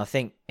 And I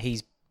think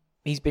he's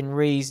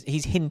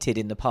hinted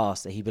in the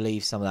past that he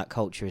believes some of that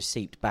culture has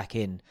seeped back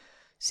in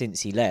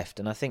since he left.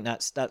 And I think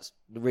that's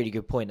the really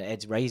good point that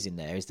Ed's raising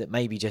there, is that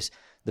maybe just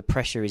the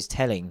pressure is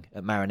telling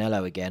at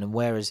Maranello again. And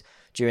whereas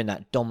during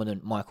that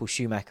dominant Michael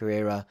Schumacher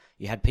era,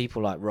 you had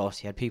people like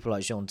Ross, you had people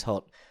like Jean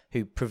Todt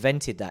who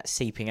prevented that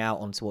seeping out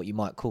onto what you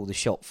might call the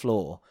shop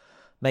floor.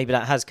 Maybe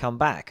that has come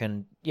back.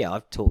 And yeah,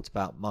 I've talked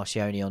about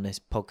Marchionne on this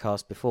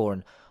podcast before,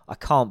 and I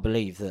can't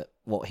believe that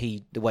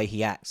the way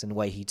he acts and the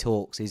way he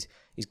talks is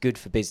good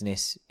for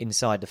business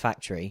inside the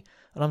factory.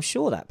 And I'm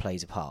sure that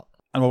plays a part.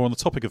 And while we're on the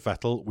topic of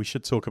Vettel, we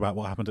should talk about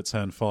what happened at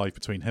Turn 5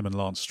 between him and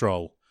Lance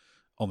Stroll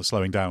on the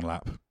slowing down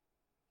lap.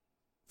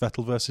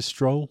 Vettel versus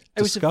Stroll,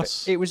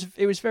 discuss. It was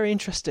very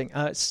interesting.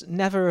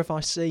 Never have I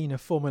seen a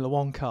Formula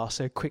One car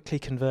so quickly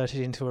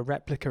converted into a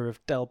replica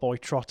of Del Boy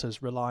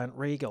Trotter's Reliant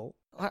Regal.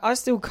 I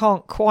still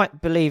can't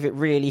quite believe it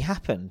really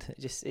happened.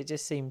 It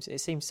seems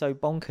so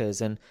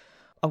bonkers, and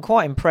I'm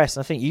quite impressed.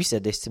 And I think you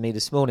said this to me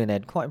this morning,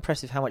 Ed. Quite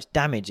impressive how much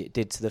damage it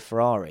did to the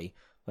Ferrari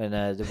when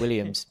the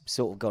Williams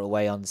sort of got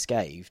away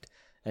unscathed.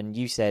 And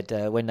you said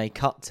when they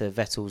cut to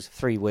Vettel's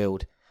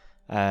three-wheeled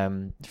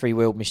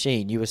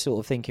machine, you were sort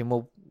of thinking,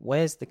 well,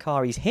 where's the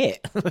car he's hit?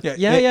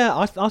 Yeah.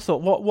 I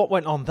thought, what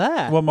went on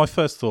there? Well, my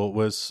first thought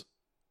was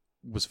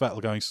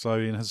Vettel going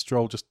slowly and has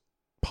Stroll just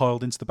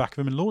piled into the back of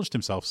him and launched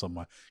himself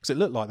somewhere? Because it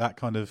looked like that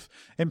kind of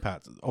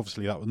impact.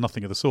 Obviously, that was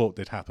nothing of the sort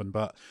did happen,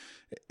 but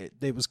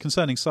it was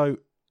concerning. So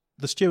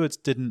the stewards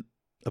didn't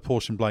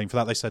apportion blame for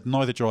that. They said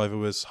neither driver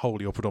was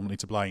wholly or predominantly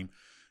to blame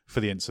for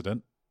the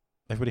incident.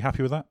 Everybody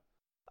happy with that?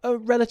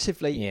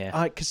 Relatively,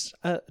 yeah. Because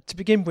to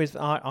begin with,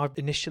 I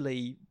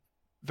initially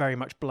very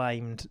much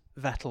blamed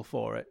Vettel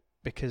for it,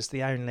 because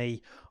the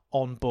only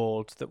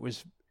onboard that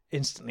was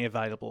instantly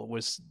available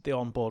was the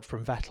onboard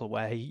from Vettel,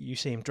 where you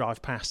see him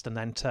drive past and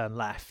then turn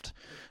left,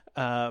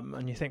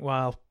 and you think,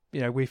 well,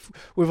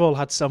 we've all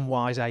had some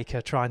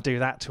wiseacre try and do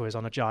that to us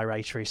on a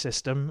gyratory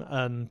system,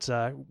 and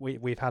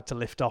we've had to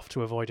lift off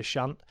to avoid a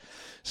shunt.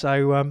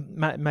 So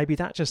maybe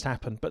that just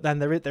happened. But then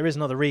there is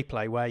another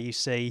replay where you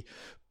see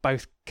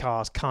both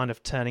cars kind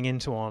of turning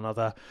into one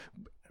another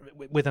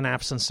with an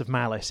absence of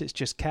malice. It's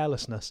just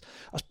carelessness.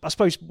 I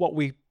suppose what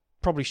we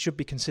probably should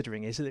be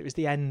considering is that it was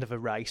the end of a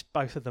race.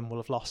 Both of them will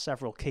have lost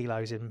several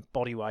kilos in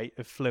body weight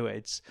of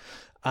fluids.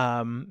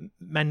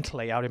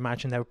 Mentally, I would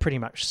imagine they were pretty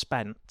much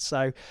spent.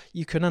 So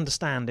you can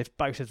understand if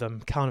both of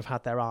them kind of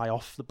had their eye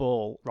off the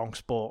ball, wrong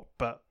sport,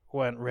 but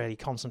weren't really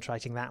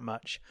concentrating that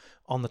much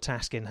on the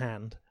task in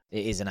hand.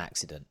 It is an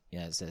accident.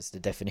 It's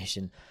the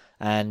definition.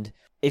 And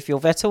if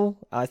you're Vettel,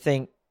 I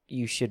think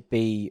you should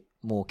be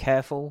more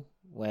careful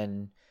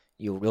when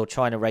you're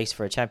trying to race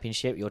for a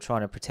championship. You're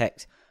trying to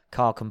protect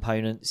car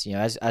components.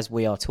 As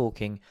we are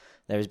talking,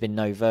 there has been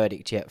no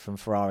verdict yet from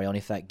Ferrari on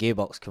if that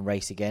gearbox can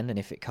race again, and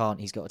if it can't,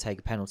 he's got to take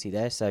a penalty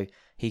there, so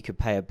he could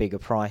pay a bigger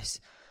price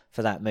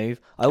for that move.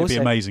 It'd be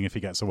amazing if he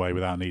gets away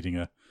without needing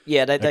a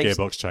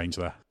gearbox change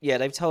there. Yeah,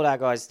 they've told our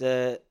guys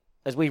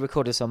as we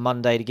record this on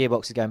Monday, the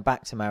gearbox is going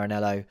back to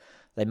Maranello.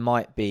 There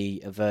might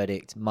be a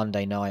verdict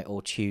Monday night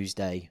or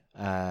Tuesday.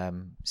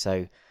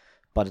 So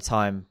by the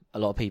time a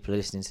lot of people are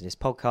listening to this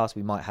podcast,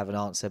 we might have an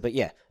answer. But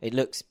yeah, it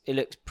looks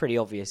pretty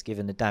obvious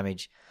given the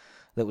damage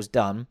that was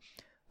done.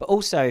 But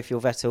also, if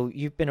you're Vettel,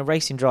 you've been a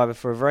racing driver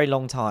for a very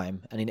long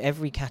time, and in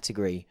every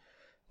category,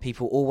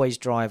 people always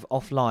drive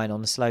offline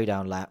on the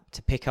slowdown lap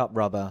to pick up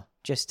rubber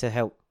just to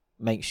help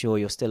make sure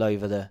you're still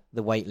over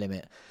the weight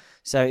limit.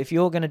 So if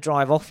you're going to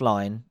drive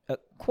offline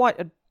at quite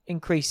an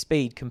increased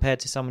speed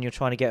compared to someone you're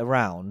trying to get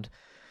around,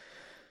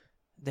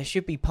 there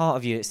should be part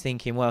of you that's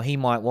thinking, well, he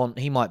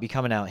might be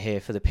coming out here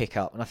for the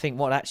pickup. And I think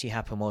what actually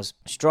happened was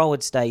Stroll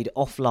had stayed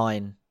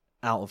offline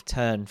out of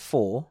turn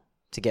 4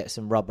 to get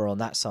some rubber on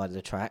that side of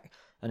the track,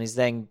 and is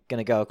then going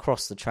to go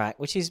across the track,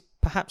 which is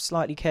perhaps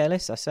slightly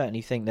careless. I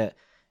certainly think that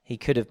he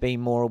could have been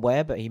more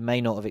aware, but he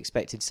may not have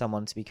expected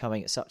someone to be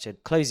coming at such a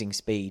closing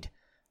speed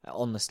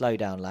on the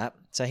slowdown lap.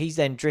 So he's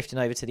then drifting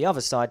over to the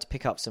other side to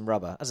pick up some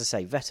rubber. As I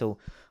say, Vettel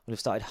would have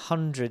started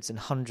hundreds and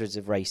hundreds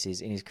of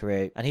races in his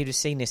career, and he'd have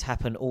seen this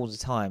happen all the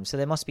time. So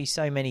there must be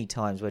so many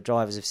times where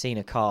drivers have seen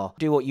a car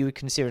do what you would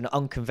consider an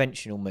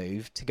unconventional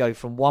move to go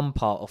from one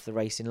part off the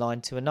racing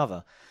line to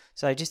another.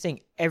 So I just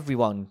think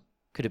everyone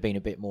could have been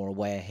a bit more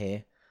aware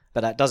here,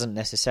 but that doesn't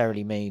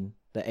necessarily mean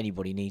that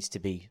anybody needs to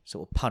be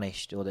sort of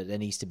punished or that there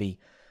needs to be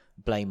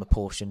blame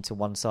apportioned to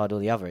one side or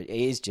the other. It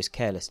is just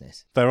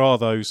carelessness. There are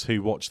those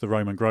who watch the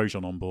Romain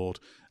Grosjean on board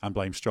and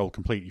blame Stroll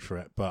completely for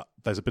it, but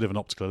there's a bit of an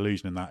optical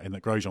illusion in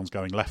that Grosjean's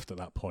going left at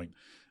that point,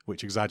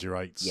 which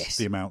exaggerates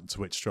the amount to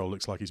which Stroll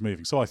looks like he's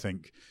moving. So I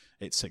think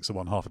it's 6 of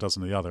one, half a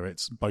dozen of the other.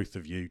 It's both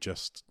of you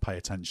just pay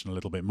attention a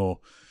little bit more.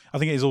 I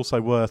think it is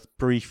also worth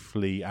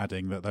briefly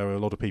adding that there are a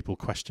lot of people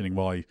questioning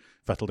why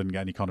Vettel didn't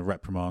get any kind of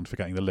reprimand for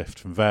getting the lift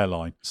from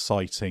Wehrlein,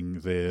 citing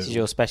the... This is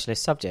your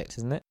specialist subject,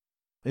 isn't it?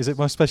 Is it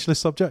my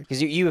specialist subject?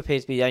 Because you appear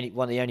to be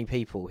one of the only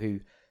people who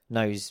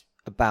knows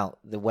about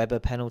the Webber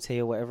penalty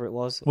or whatever it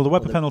was. Well, the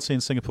Webber penalty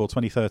in Singapore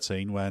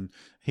 2013, when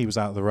he was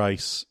out of the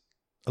race,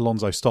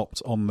 Alonso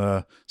stopped on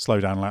the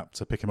slowdown lap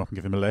to pick him up and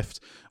give him a lift.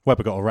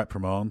 Webber got a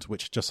reprimand,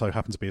 which just so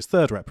happened to be his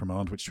third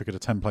reprimand, which triggered a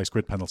 10-place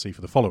grid penalty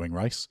for the following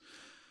race.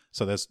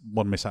 So there's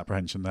one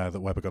misapprehension there that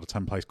Webber got a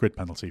 10-place grid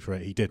penalty for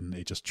it. He didn't.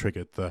 It just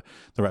triggered the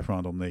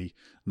reprimand on the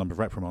number of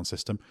reprimand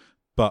system.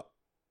 But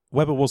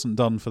Webber wasn't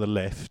done for the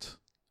lift.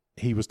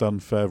 He was done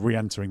for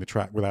re-entering the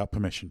track without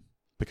permission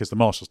because the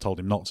marshals told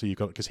him not to.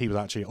 Because he was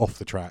actually off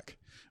the track,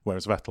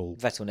 whereas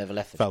Vettel never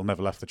left.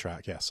 Never left the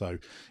track. Yeah, so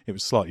it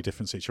was a slightly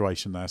different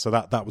situation there. So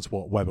that was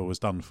what Webber was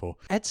done for.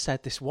 Ed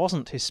said this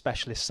wasn't his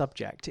specialist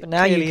subject. But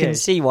now you can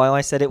see why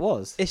I said it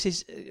was. This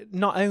is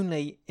not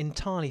only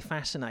entirely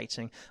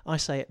fascinating. I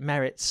say it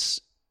merits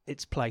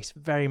its place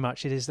very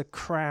much. It is the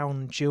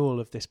crown jewel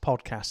of this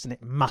podcast, and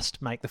it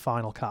must make the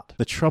final cut.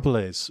 The trouble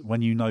is,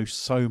 when you know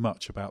so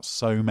much about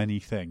so many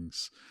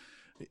things,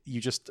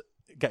 you just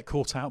get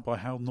caught out by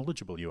how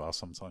knowledgeable you are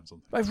sometimes on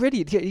things. But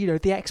really,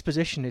 the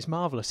exposition is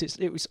marvellous.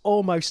 It was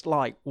almost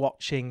like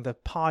watching the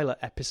pilot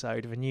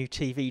episode of a new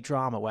TV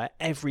drama where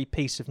every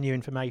piece of new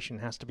information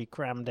has to be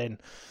crammed in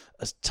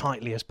as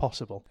tightly as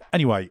possible.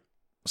 Anyway,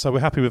 so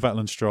we're happy with Vettel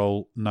and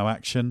Stroll, no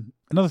action.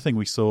 Another thing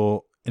we saw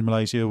in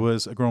Malaysia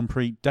was a Grand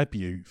Prix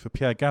debut for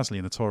Pierre Gasly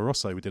in the Toro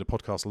Rosso. We did a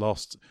podcast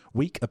last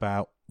week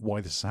about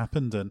why this has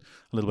happened and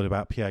a little bit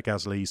about Pierre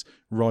Gasly's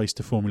rise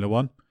to Formula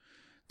One.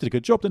 Did a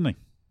good job, didn't he?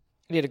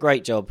 He did a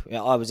great job.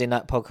 I was in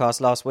that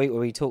podcast last week where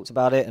we talked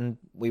about it, and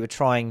we were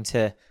trying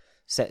to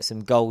set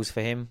some goals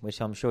for him,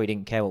 which I'm sure he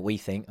didn't care what we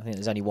think. I think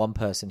there's only one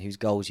person whose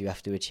goals you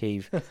have to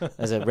achieve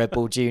as a Red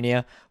Bull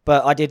Junior.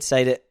 But I did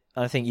say that,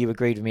 I think you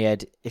agreed with me,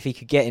 Ed, if he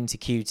could get into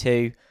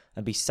Q2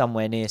 and be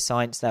somewhere near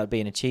Sainz, that would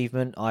be an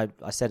achievement. I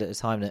said at the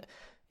time that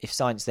if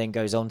Sainz then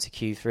goes on to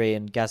Q3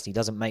 and Gasly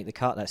doesn't make the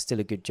cut, that's still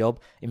a good job.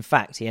 In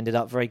fact, he ended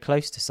up very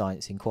close to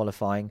Sainz in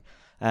qualifying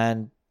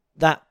And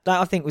that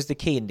I think was the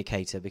key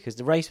indicator, because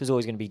the race was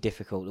always going to be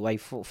difficult. The way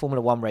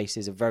Formula One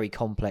races are very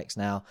complex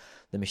now.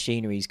 The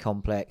machinery is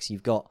complex.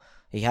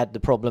 He had the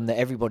problem that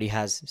everybody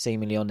has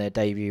seemingly on their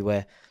debut,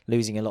 where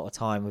losing a lot of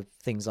time with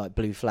things like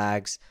blue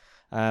flags.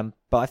 But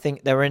I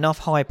think there were enough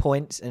high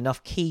points,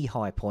 enough key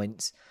high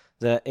points,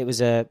 that it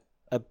was a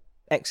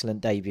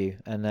excellent debut,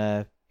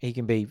 and he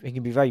can be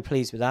very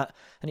pleased with that.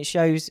 And it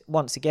shows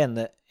once again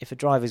that if a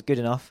driver's good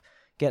enough,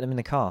 get them in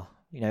the car.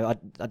 I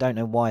don't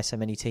know why so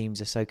many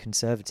teams are so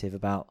conservative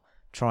about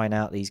trying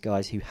out these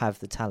guys who have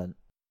the talent.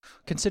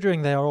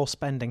 Considering they are all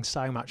spending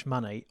so much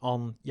money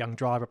on young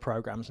driver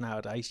programs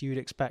nowadays, you'd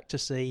expect to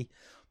see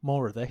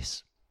more of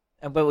this.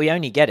 But we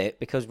only get it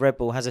because Red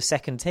Bull has a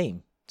second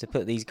team to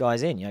put these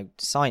guys in.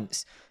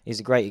 Sainz is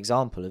a great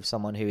example of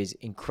someone who is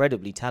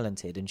incredibly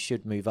talented and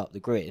should move up the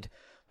grid.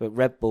 But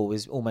Red Bull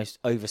is almost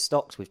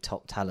overstocked with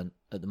top talent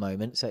at the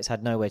moment, so it's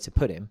had nowhere to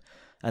put him.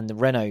 And the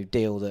Renault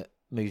deal that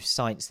moves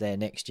Sainz there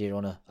next year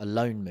on a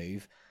loan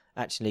move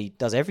actually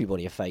does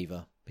everybody a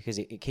favour, because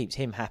it keeps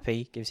him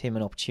happy, gives him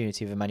an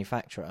opportunity with a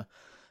manufacturer,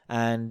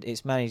 and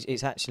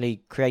it's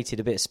actually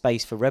created a bit of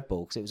space for Red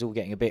Bull, because it was all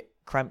getting a bit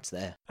cramped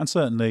there. And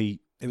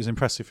certainly it was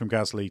impressive from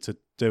Gasly to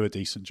do a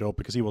decent job,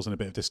 because he was in a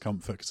bit of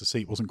discomfort because the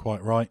seat wasn't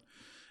quite right.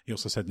 He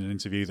also said in an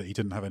interview that he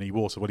didn't have any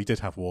water. Well, he did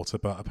have water,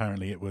 but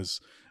apparently it was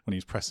when he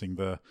was pressing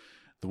the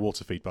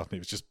water feed button, it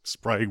was just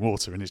spraying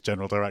water in his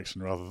general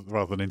direction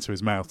rather than into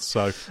his mouth.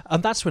 So,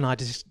 and that's when I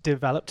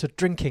developed a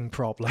drinking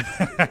problem.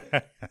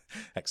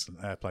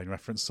 Excellent airplane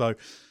reference. So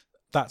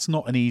that's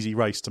not an easy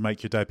race to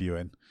make your debut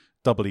in.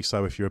 Doubly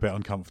so if you're a bit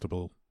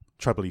uncomfortable.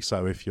 Trebly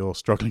so if you're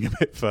struggling a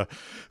bit for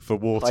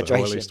water, hydration,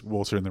 or at least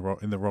water in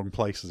the wrong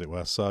place, as it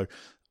were. So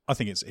I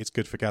think it's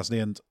good for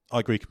Gasly, and I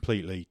agree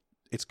completely.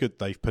 It's good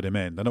they've put him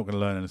in. They're not going to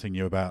learn anything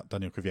new about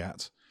Daniel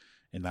Kvyat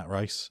in that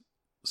race.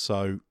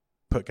 So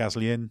put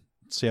Gasly in,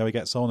 see how he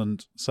gets on,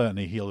 and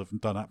certainly he'll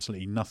have done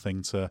absolutely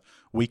nothing to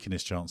weaken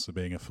his chance of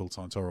being a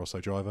full-time Toro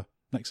Rosso driver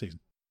next season.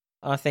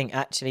 I think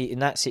actually in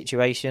that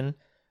situation,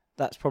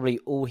 that's probably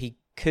all he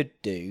could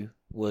do,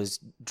 was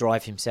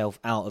drive himself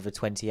out of a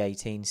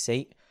 2018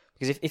 seat.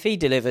 Because if he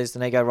delivers,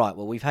 then they go, right,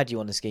 well, we've had you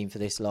on the scheme for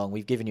this long.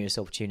 We've given you this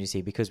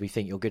opportunity because we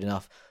think you're good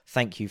enough.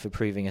 Thank you for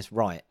proving us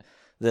right.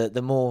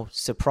 The more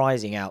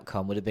surprising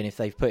outcome would have been if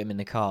they've put him in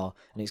the car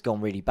and it's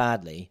gone really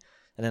badly,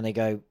 and then they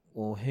go,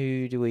 well,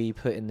 who do we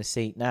put in the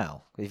seat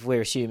now? If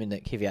we're assuming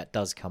that Kvyat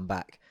does come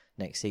back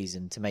next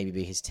season to maybe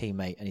be his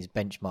teammate and his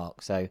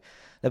benchmark. So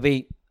there'll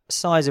be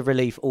sighs of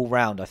relief all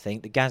round, I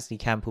think. The Gasly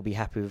camp will be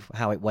happy with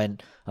how it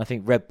went. I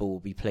think Red Bull will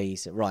be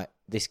pleased that, right,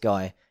 this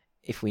guy,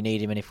 if we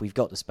need him and if we've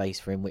got the space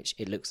for him, which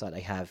it looks like they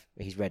have,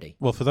 he's ready.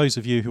 Well, for those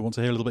of you who want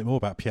to hear a little bit more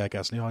about Pierre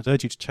Gasly, I'd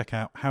urge you to check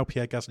out How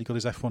Pierre Gasly Got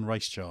His F1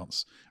 Race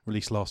Charts,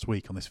 released last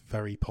week on this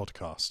very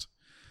podcast.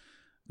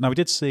 Now, we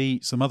did see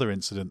some other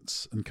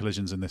incidents and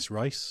collisions in this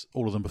race,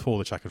 all of them before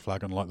the checkered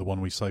flag, unlike the one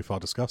we've so far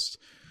discussed.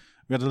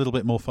 We had a little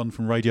bit more fun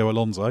from Radio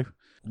Alonso.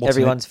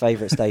 Everyone's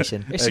favourite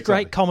station. It's a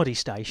great comedy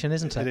station,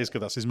 isn't it? It is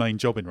good. That's his main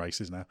job in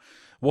races now.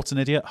 What an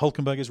idiot.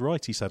 Hulkenberg is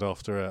right, he said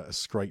after a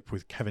scrape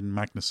with Kevin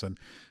Magnussen.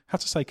 I have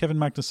to say, Kevin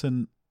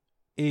Magnussen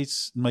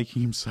is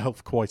making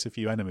himself quite a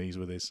few enemies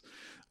with his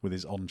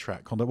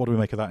on-track conduct. What do we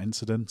make of that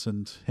incident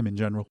and him in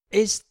general?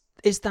 Is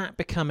that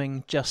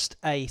becoming just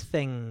a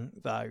thing,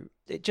 though?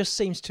 It just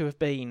seems to have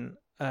been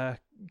a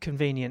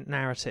convenient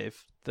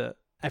narrative that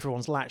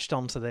everyone's latched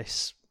onto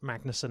this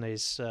Magnussen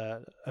is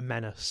a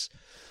menace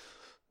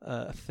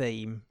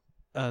theme,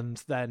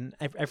 and then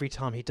every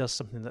time he does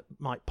something that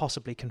might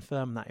possibly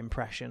confirm that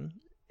impression,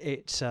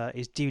 it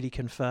is duly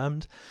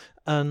confirmed,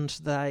 and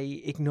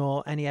they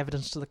ignore any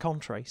evidence to the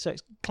contrary. So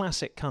it's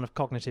classic kind of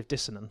cognitive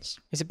dissonance.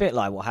 It's a bit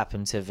like what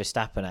happened to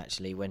Verstappen,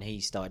 actually, when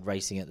he started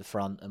racing at the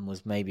front and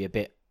was maybe a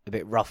bit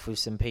rough with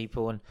some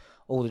people, and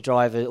all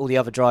the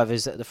other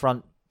drivers at the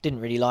front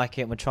didn't really like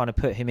it and were trying to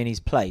put him in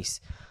his place.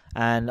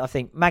 And I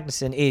think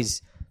Magnussen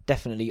is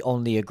definitely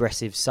on the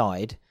aggressive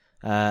side,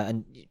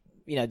 and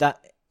you know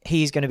that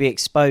he's going to be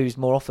exposed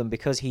more often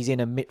because he's in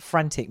a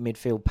frantic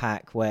midfield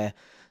pack where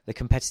the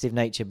competitive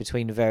nature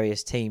between the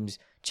various teams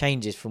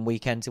changes from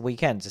weekend to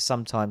weekend. So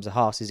sometimes the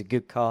Haas is a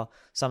good car,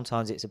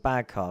 sometimes it's a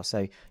bad car. So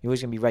you're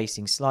always going to be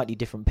racing slightly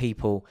different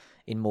people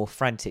in more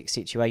frantic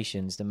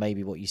situations than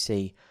maybe what you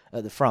see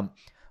at the front.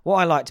 What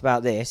I liked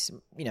about this,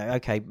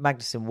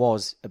 Magnussen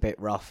was a bit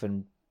rough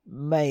and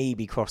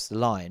maybe crossed the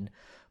line,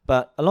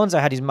 but Alonso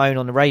had his moan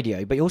on the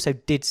radio, but he also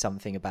did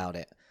something about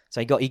it. So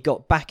he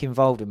got back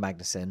involved with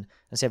Magnussen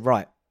and said,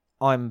 right,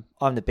 I'm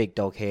the big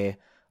dog here.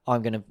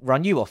 I'm going to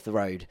run you off the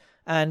road.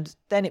 And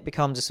then it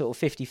becomes a sort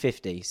of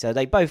 50-50. So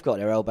they both got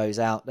their elbows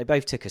out. They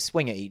both took a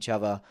swing at each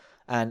other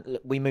and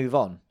we move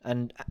on.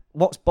 And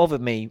what's bothered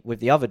me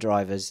with the other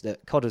drivers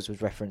that Codders was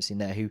referencing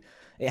there, who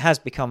it has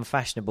become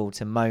fashionable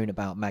to moan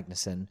about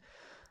Magnussen,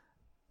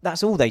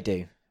 that's all they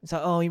do. It's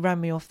like, oh, he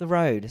ran me off the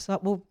road. It's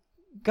like, well,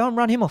 go and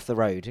run him off the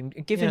road and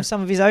give him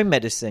some of his own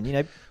medicine.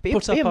 Be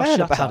a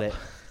man about it.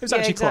 It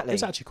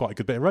was actually quite a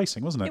good bit of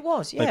racing, wasn't it? It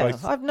was, yeah.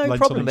 I have no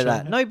problem with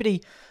that. Yeah.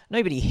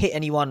 Nobody hit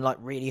anyone like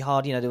really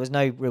hard. There was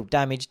no real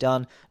damage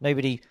done.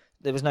 Nobody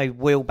There was no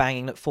wheel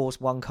banging that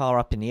forced one car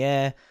up in the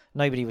air.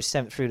 Nobody was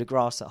sent through the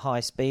grass at high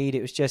speed.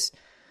 It was just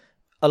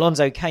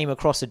Alonso came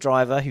across a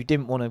driver who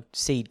didn't want to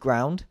cede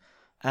ground,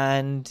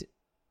 and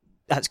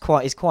it's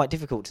quite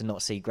difficult to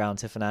not cede ground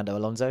to Fernando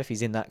Alonso if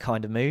he's in that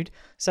kind of mood.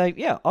 So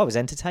yeah, I was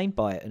entertained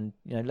by it, and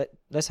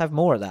let's have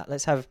more of that.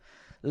 Let's have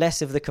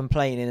less of the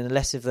complaining and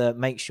less of the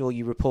make sure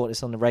you report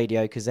this on the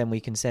radio because then we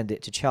can send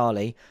it to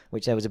Charlie,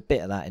 which there was a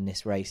bit of that in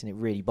this race, and it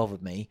really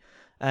bothered me.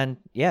 And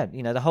yeah,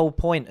 the whole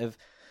point of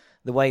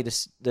the way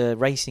the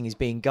racing is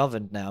being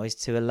governed now is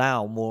to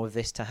allow more of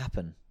this to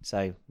happen.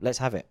 So let's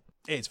have it.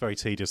 It's very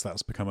tedious.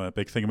 That's become a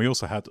big thing. And we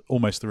also had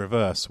almost the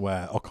reverse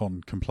where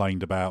Ocon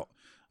complained about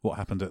what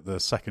happened at the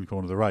second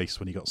corner of the race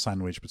when he got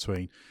sandwiched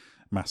between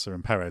Massa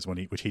and Perez,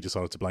 which he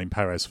decided to blame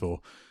Perez for,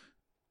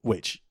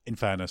 which, in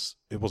fairness,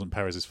 it wasn't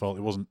Perez's fault.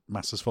 It wasn't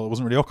Massa's fault. It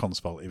wasn't really Ocon's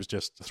fault. It was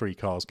just 3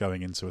 cars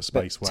going into a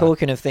space where...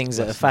 Talking of things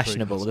that are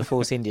fashionable, the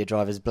Force India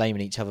drivers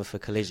blaming each other for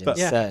collisions.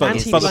 And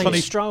he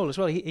blamed Stroll as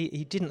well.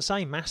 He didn't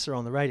say Massa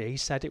on the radio. He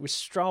said it was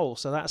Stroll.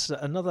 So that's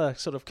another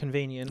sort of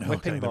convenient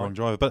whipping the wrong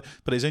driver. But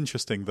it's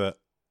interesting that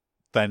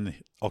then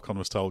Ocon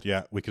was told,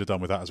 yeah, we could have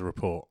done with that as a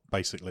report.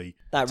 Basically,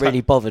 that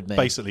really bothered me.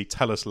 Basically,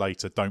 tell us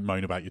later, don't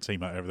moan about your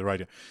teammate over the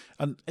radio.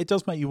 And it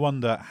does make you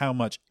wonder how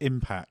much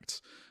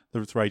impact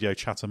the radio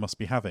chatter must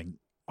be having.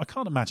 I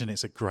can't imagine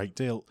it's a great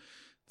deal.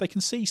 They can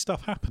see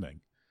stuff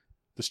happening,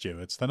 the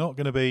stewards. They're not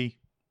going to be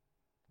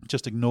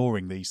just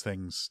ignoring these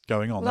things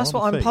going on. Well, that's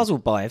what I'm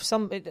puzzled by.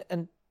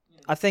 And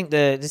I think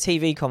the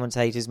TV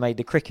commentators made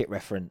the cricket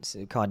reference,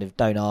 kind of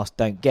don't ask,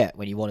 don't get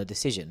when you want a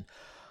decision.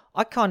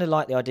 I kind of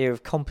like the idea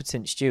of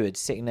competent stewards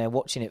sitting there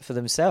watching it for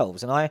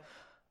themselves, and I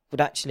would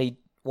actually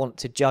want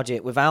to judge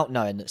it without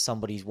knowing that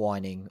somebody's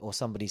whining or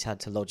somebody's had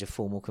to lodge a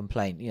formal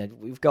complaint.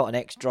 We've got an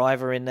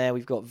ex-driver in there,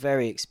 we've got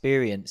very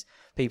experienced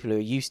people who are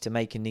used to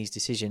making these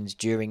decisions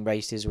during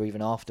races or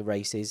even after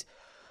races.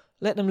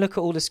 Let them look at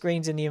all the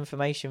screens and the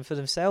information for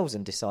themselves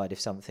and decide if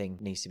something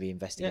needs to be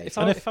investigated.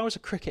 Yeah, if I was a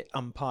cricket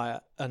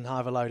umpire and I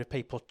have a load of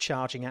people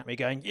charging at me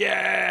going,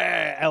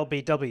 yeah,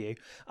 LBW,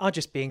 I'd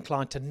just be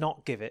inclined to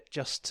not give it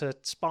just to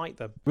spite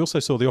them. We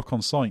also saw the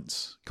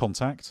Ocon-Sainz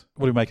contact.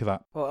 What do you make of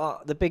that?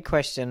 Well, the big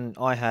question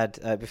I had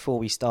before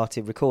we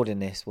started recording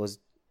this was,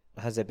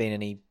 has there been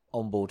any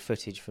onboard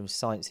footage from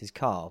Sainz's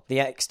car? The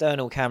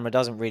external camera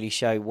doesn't really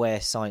show where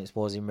Sainz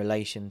was in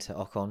relation to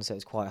Ocon, so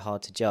it's quite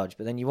hard to judge.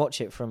 But then you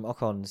watch it from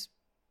Ocon's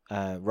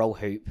roll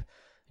hoop, and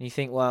you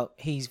think, well,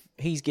 he's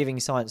giving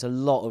Sainz a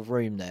lot of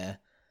room there.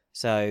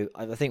 So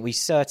I think we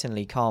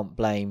certainly can't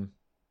blame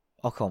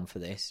Ocon for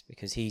this,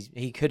 because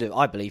he could have,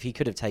 I believe, he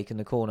could have taken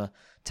the corner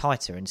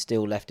tighter and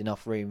still left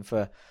enough room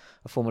for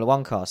a Formula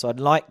One car. So I'd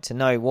like to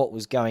know what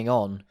was going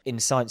on in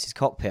Sainz's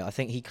cockpit. I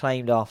think he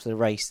claimed after the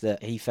race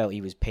that he felt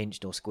he was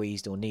pinched or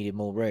squeezed or needed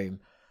more room.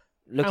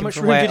 How much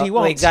room did he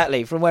want?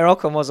 Exactly. From where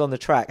Ocon was on the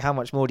track, how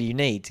much more do you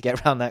need to get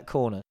around that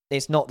corner?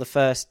 It's not the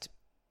first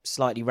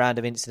slightly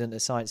random incident that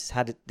Sainz has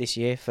had this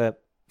year. For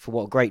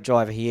what a great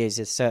driver he is,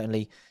 there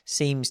certainly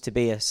seems to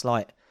be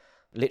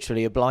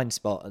literally a blind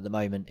spot at the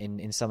moment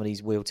in some of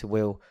these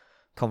wheel-to-wheel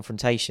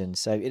confrontations.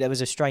 So there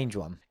was a strange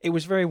one. It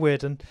was very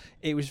weird, and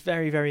it was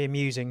very, very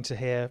amusing to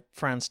hear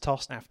Franz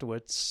Tost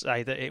afterwards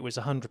say that it was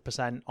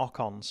 100%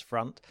 Ocon's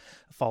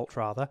fault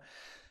rather.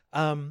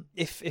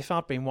 If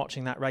I'd been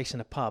watching that race in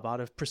a pub, I'd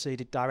have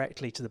proceeded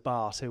directly to the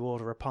bar to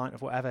order a pint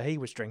of whatever he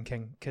was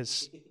drinking,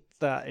 because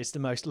that is the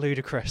most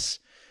ludicrous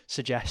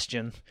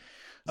suggestion.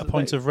 A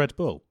pint of Red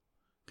Bull?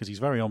 Because he's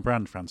very on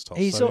brand, Franz Tost.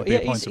 He's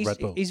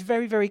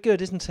very, very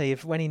good, isn't he?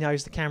 If when he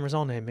knows the camera's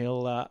on him,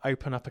 he'll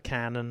open up a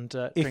can and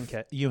drink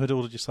it. If you had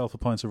ordered yourself a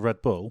pint of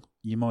Red Bull,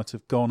 you might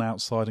have gone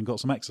outside and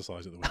got some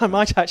exercise at the weekend. I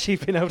might actually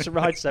have been able to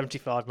ride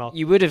 75 miles.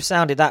 You would have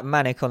sounded that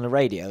manic on the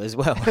radio as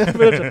well.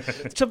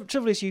 The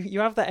trouble is, you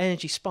have that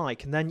energy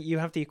spike, and then you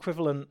have the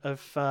equivalent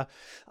of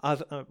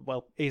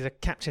either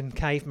Captain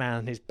Caveman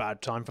and his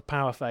bad time for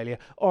power failure,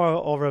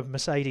 or a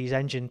Mercedes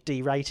engine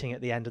derating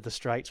at the end of the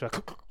straights, where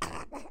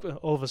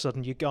all of a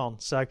sudden you're gone.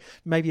 So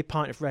maybe a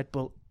pint of Red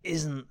Bull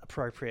isn't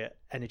appropriate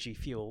energy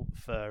fuel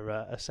for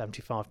a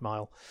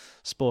 75-mile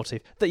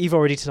sportive that you've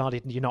already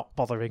decided you're not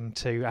bothering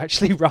to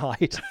actually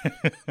ride.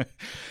 There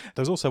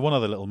was also one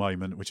other little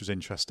moment which was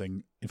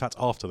interesting. In fact,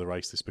 after the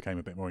race, this became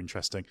a bit more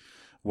interesting,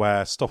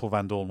 where Stoffel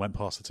Vandoorne went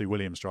past the 2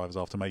 Williams drivers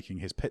after making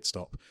his pit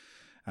stop,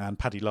 and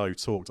Paddy Lowe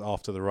talked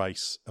after the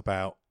race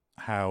about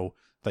how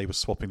they were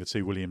swapping the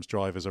 2 Williams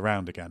drivers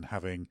around again,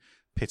 having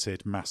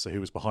pitted Massa, who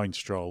was behind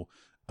Stroll,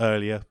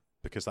 earlier,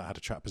 because that had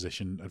a track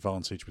position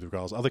advantage with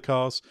regards to other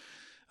cars,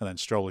 and then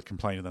Stroll had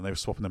complained, and then they were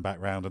swapping them back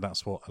round, and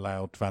that's what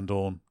allowed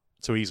Vandoorne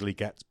to easily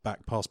get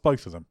back past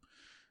both of them.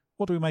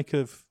 What do we make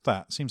of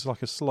that? Seems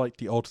like a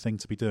slightly odd thing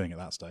to be doing at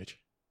that stage.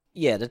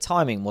 Yeah, the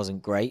timing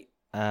wasn't great.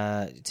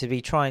 To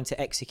be trying to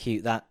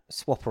execute that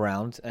swap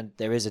around, and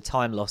there is a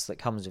time loss that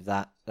comes with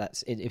that.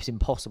 It's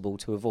impossible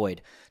to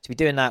avoid. To be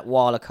doing that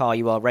while a car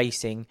you are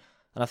racing,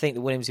 and I think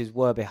the Williamses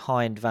were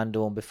behind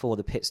Vandoorne before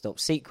the pit stop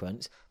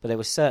sequence, but there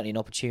was certainly an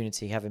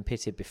opportunity, having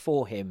pitted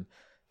before him,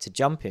 to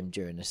jump him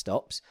during the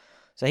stops.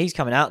 So he's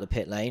coming out the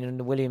pit lane, and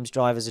the Williams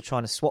drivers are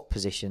trying to swap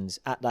positions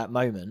at that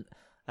moment,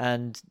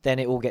 and then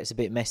it all gets a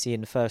bit messy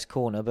in the first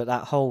corner. But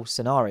that whole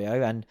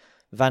scenario, and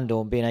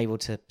Vandoorne being able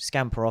to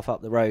scamper off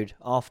up the road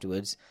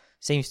afterwards,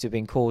 seems to have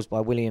been caused by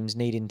Williams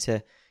needing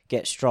to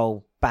get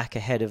Stroll back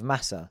ahead of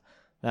Massa.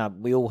 Now,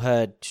 we all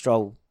heard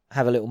Stroll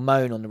have a little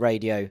moan on the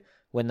radio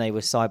when they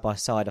were side by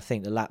side, I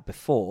think, the lap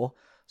before.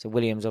 So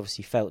Williams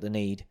obviously felt the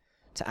need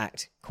to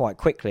act quite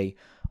quickly.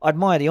 I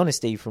admire the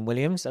honesty from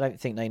Williams. I don't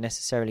think they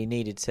necessarily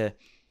needed to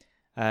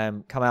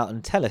come out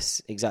and tell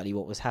us exactly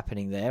what was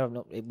happening there.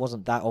 It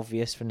wasn't that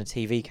obvious from the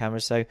TV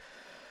camera. So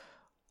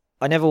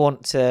I never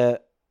want to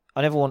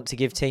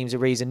give teams a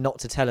reason not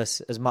to tell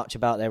us as much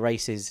about their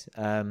races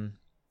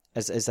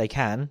as they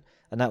can,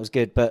 and that was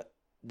good. But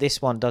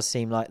this one does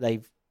seem like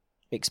they've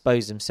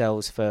exposed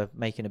themselves for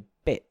making a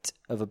bit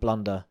of a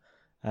blunder,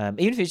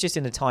 even if it's just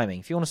in the timing.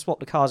 If you want to swap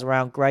the cars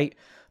around, great,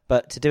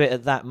 but to do it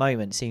at that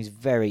moment seems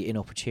very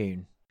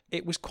inopportune.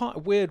 It was quite a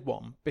weird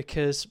one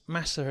because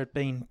Massa had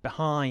been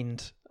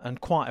behind and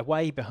quite a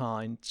way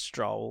behind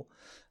Stroll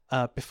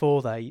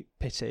before they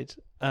pitted,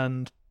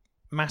 and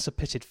Massa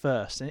pitted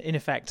first and in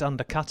effect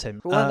undercut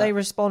him. Were they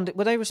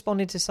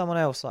responding to someone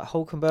else like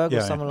Hulkenberg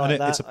or someone like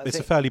that? It's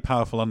a fairly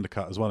powerful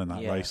undercut as well in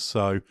that race.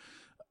 So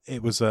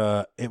it was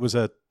a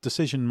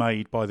decision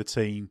made by the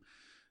team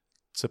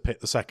to pit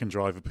the second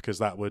driver because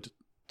that would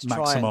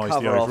maximise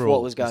the overall. Off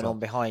what was going on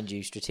behind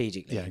you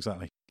strategically. Yeah,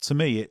 exactly. To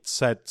me, it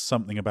said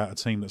something about a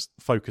team that's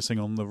focusing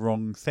on the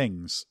wrong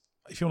things.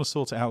 If you want to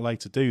sort it out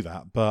later, do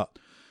that. But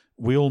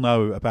we all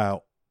know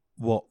about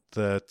what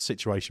the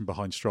situation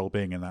behind Stroll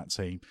being in that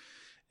team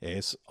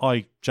is.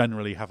 I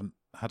generally haven't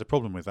had a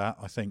problem with that.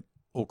 I think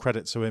all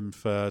credit to him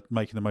for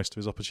making the most of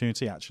his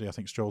opportunity. Actually, I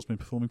think Stroll's been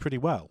performing pretty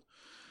well.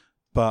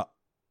 But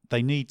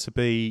they need to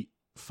be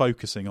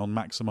focusing on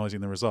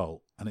maximising the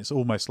result. And it's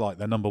almost like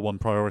their number one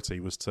priority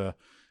was to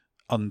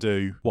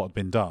undo what had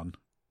been done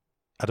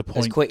at a point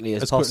as quickly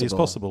as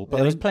possible. But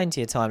there was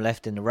plenty of time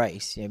left in the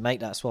race.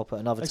 Make that swap at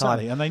another time.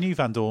 And they knew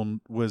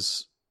Vandoorne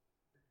was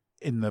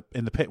in the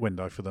pit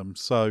window for them,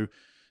 so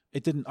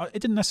it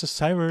didn't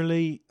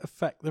necessarily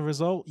affect the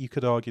result. You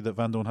could argue that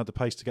Vandoorne had the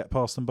pace to get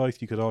past them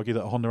both. You could argue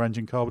that a Honda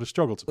engine car would have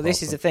struggled to pass them. Well,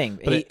 this is the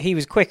thing. He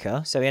was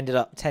quicker, so he ended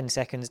up 10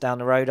 seconds down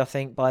the road, I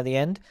think, by the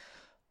end.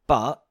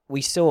 But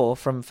we saw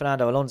from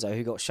Fernando Alonso,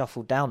 who got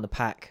shuffled down the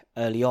pack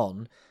early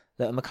on,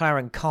 that a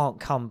McLaren can't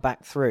come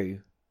back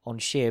through on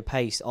sheer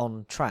pace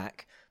on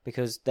track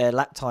because their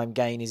lap time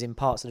gain is in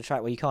parts of the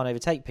track where you can't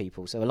overtake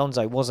people. So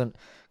Alonso wasn't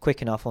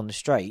quick enough on the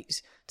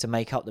straights to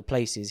make up the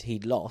places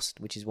he'd lost,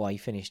 which is why he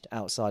finished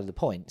outside of the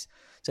points.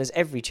 So there's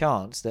every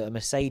chance that a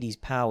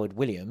Mercedes-powered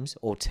Williams,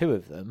 or two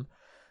of them,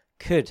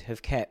 could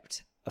have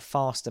kept a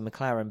faster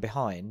McLaren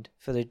behind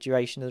for the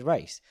duration of the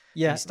race.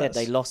 Yeah, instead,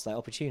 they lost that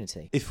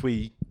opportunity. If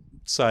we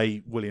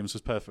say Williams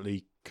was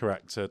perfectly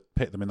correct to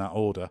pit them in that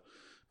order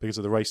because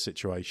of the race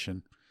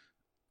situation,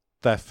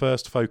 their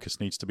first focus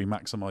needs to be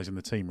maximising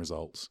the team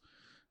results.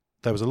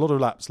 There was a lot of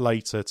laps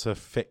later to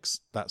fix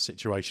that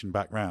situation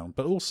back round,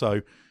 but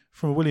also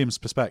from a Williams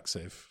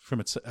perspective,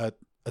 from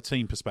a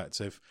team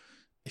perspective,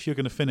 if you're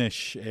going to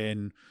finish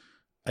in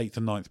 8th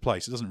and 9th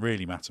place, it doesn't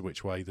really matter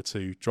which way the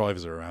two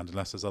drivers are around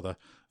unless there's other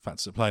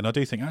factors at play. And I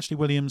do think actually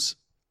Williams,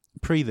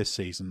 pre this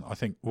season, I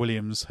think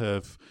Williams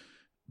have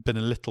been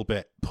a little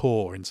bit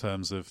poor in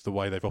terms of the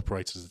way they've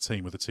operated as a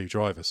team with the two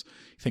drivers.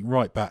 I think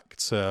right back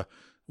to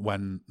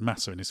when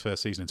Massa in his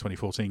first season in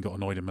 2014 got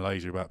annoyed in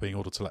Malaysia about being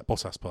ordered to let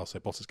Bottas pass, so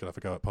Bottas could have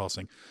a go at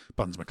passing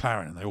Buttons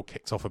McLaren, and they all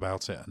kicked off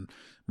about it, and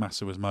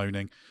Massa was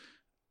moaning.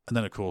 And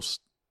then, of course,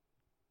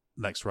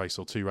 next race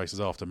or two races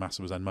after,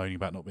 Massa was then moaning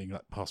about not being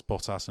let past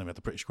Bottas, and then we had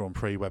the British Grand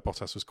Prix where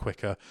Bottas was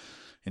quicker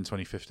in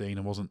 2015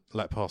 and wasn't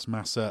let past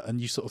Massa.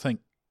 And you sort of think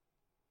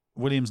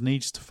Williams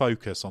needs to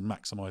focus on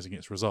maximising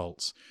its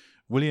results.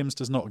 Williams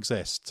does not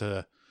exist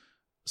to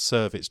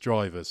serve its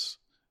drivers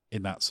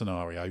in that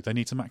scenario. They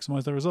need to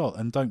maximise their result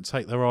and don't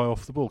take their eye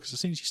off the ball, because as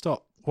soon as you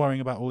start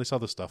worrying about all this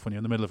other stuff when you're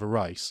in the middle of a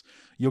race,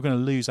 you're going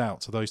to lose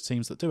out to those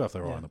teams that do have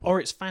their eye on the ball. Or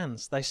it's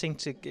fans. They seem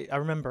to... I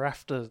remember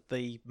after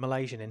the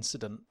Malaysian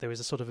incident, there was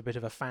a sort of a bit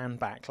of a fan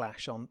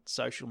backlash on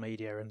social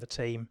media, and the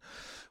team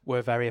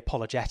were very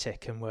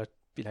apologetic and were,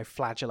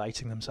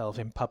 flagellating themselves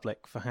in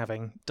public for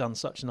having done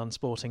such an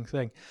unsporting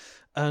thing.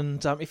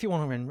 And if you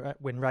want to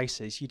win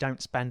races, you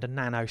don't spend a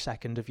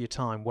nanosecond of your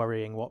time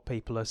worrying what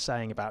people are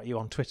saying about you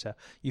on Twitter.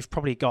 You've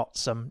probably got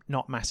some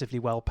not massively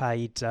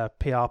well-paid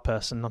PR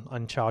person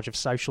in charge of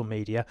social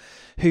media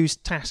whose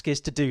task is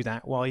to do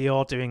that while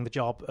you're doing the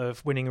job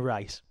of winning a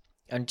race.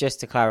 And just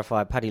to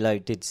clarify, Paddy Lowe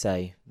did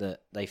say that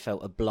they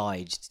felt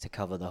obliged to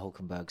cover the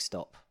Hulkenberg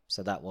stop.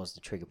 So that was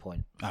the trigger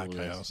point.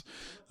 Okay,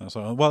 that's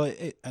well,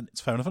 and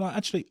it's fair enough. And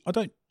I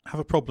don't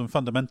have a problem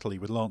fundamentally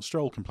with Lance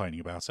Stroll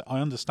complaining about it. I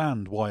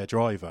understand why a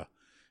driver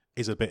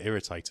is a bit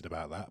irritated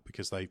about that,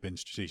 because they've been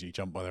strategically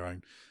jumped by their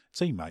own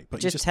teammate. But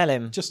just tell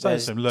him. Just say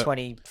to him, look,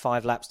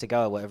 25 laps to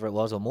go or whatever it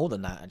was, or more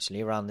than that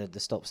actually, around the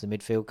stops the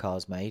midfield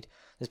cars made.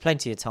 There's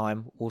plenty of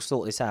time. We'll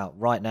sort this out.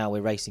 Right now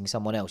we're racing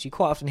someone else. You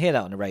quite often hear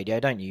that on the radio,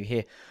 don't you? You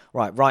hear,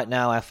 right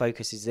now our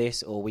focus is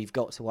this, or we've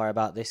got to worry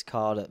about this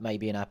car that may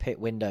be in our pit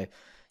window.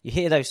 You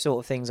hear those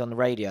sort of things on the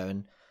radio,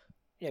 and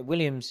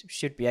Williams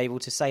should be able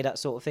to say that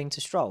sort of thing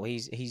to Stroll. He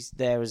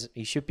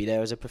should be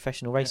there as a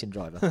professional racing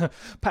driver.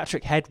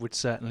 Patrick Head would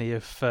certainly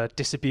have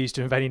disabused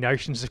him of any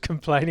notions of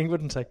complaining,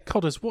 wouldn't he?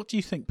 Codders, what do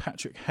you think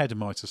Patrick Head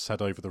might have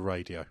said over the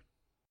radio?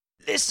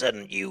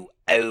 Listen, you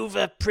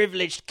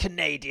overprivileged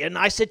Canadian,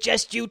 I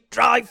suggest you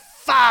drive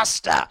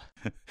faster.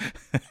 I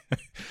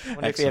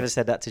wonder if he ever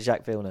said that to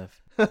Jacques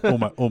Villeneuve.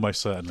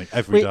 Almost certainly,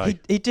 every day.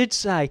 He did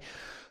say,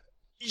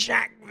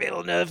 Jacques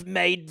Villeneuve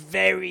made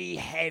very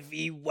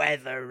heavy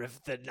weather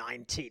of the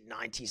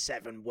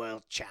 1997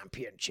 World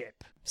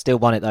Championship. Still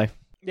won it, though.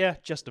 Yeah,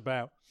 just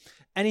about.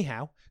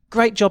 Anyhow,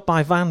 great job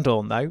by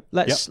Vandoorne, though.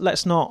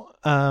 Let's not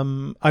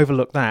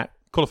overlook that.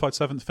 Qualified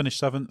 7th,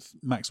 finished 7th,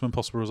 maximum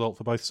possible result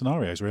for both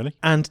scenarios, really.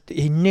 And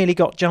he nearly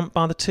got jumped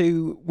by the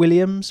two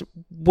Williams.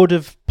 Would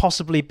have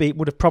probably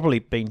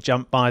been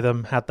jumped by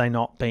them had they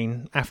not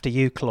been after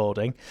you,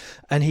 Clauding.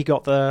 And he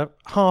got the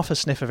half a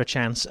sniff of a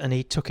chance, and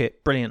he took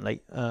it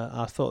brilliantly.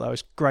 I thought that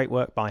was great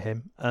work by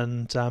him.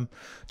 And do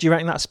you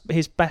reckon that's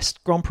his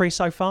best Grand Prix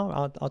so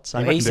far? I'd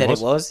say. He said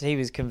it was. He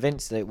was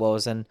convinced that it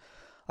was, and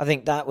I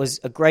think that was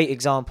a great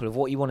example of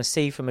what you want to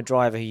see from a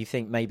driver who you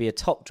think may be a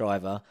top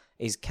driver.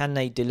 Is can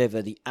they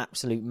deliver the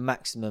absolute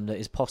maximum that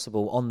is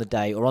possible on the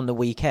day or on the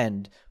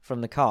weekend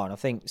from the car? And I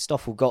think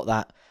Stoffel got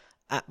that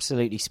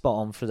absolutely spot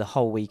on for the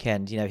whole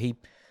weekend. He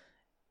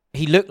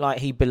looked like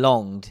he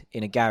belonged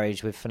in a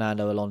garage with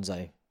Fernando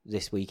Alonso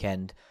this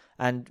weekend.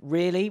 And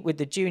really, with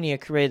the junior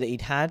career that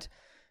he'd had,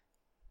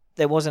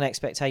 there was an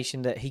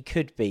expectation that he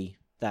could be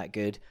that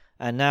good.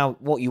 And now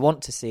what you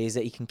want to see is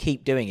that he can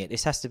keep doing it.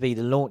 This has to be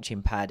the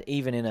launching pad,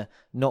 even in a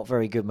not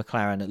very good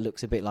McLaren that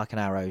looks a bit like an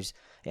Arrows.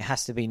 It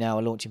has to be now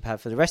a launching pad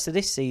for the rest of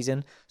this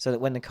season so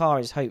that when the car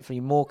is hopefully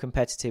more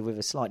competitive with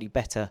a slightly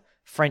better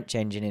French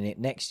engine in it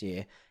next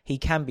year, he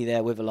can be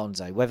there with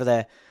Alonso. Whether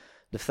they're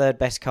the third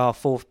best car,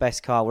 fourth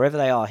best car, wherever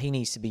they are, he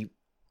needs to be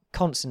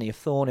constantly a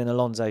thorn in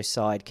Alonso's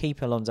side,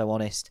 keep Alonso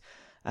honest.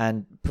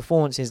 And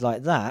performances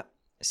like that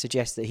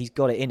suggest that he's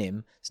got it in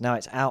him. So now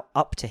it's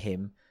up to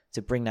him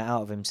to bring that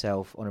out of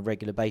himself on a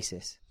regular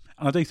basis.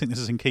 And I do think this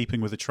is in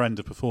keeping with the trend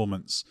of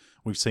performance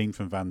we've seen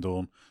from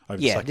Vandoorne over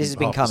the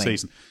second half of the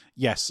season.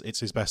 Yes,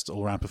 it's his best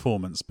all-round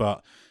performance,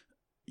 but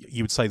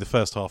you would say the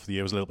first half of the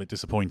year was a little bit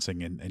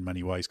disappointing in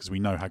many ways because we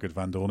know how good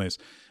Vandoorne is.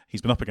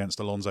 He's been up against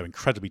Alonso,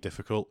 incredibly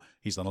difficult.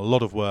 He's done a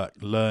lot of work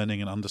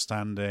learning and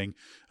understanding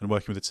and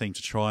working with the team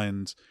to try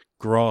and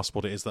grasp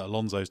what it is that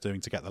Alonso's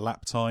doing to get the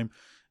lap time.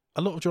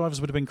 A lot of drivers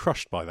would have been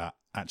crushed by that,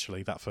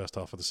 actually, that first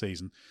half of the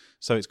season.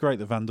 So it's great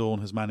that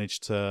Vandoorne has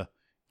managed to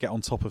get on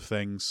top of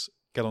things,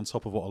 get on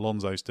top of what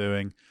Alonso's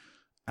doing,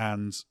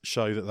 and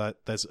show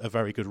that there's a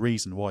very good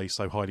reason why he's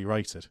so highly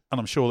rated.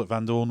 And I'm sure that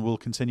Vandoorne will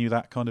continue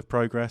that kind of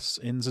progress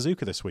in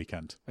Suzuka this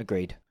weekend.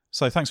 Agreed.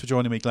 So thanks for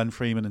joining me, Glenn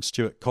Freeman and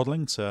Stuart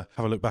Codling, to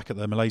have a look back at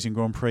the Malaysian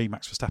Grand Prix,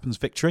 Max Verstappen's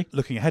victory.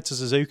 Looking ahead to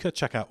Suzuka,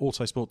 check out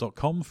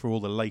autosport.com for all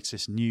the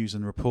latest news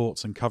and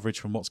reports and coverage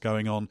from what's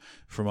going on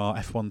from our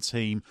F1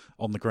 team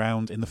on the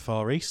ground in the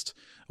Far East.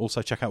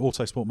 Also check out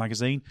Autosport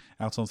magazine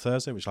out on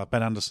Thursday, which will have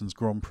Ben Anderson's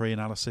Grand Prix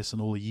analysis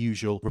and all the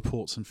usual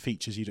reports and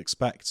features you'd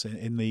expect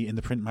in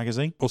the print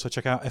magazine. Also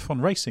check out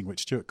F1 Racing,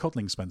 which Stuart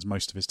Codling spends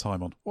most of his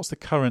time on. What's the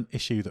current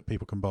issue that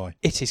people can buy?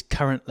 It is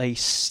currently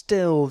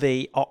still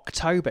the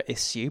October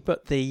issue,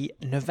 but the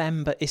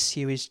November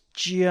issue is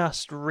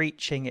just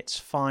reaching its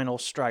final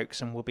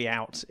strokes and will be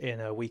out in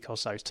a week or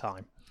so's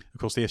time. Of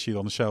course, the issue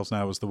on the shelves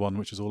now is the one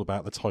which is all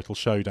about the title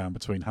showdown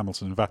between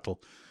Hamilton and Vettel,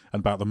 and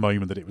about the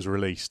moment that it was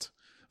released.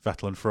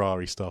 Vettel and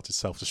Ferrari started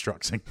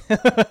self-destructing.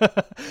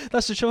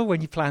 That's for sure when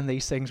you plan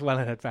these things well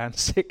in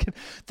advance.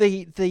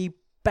 The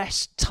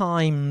best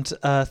timed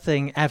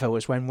thing ever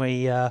was when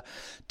we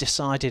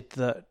decided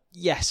that,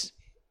 yes,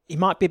 he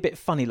might be a bit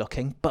funny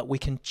looking, but we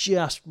can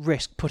just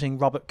risk putting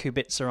Robert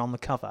Kubica on the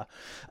cover.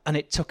 And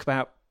it took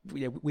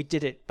we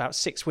did it about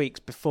 6 weeks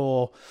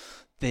before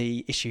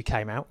the issue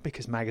came out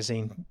because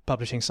magazine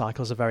publishing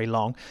cycles are very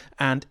long,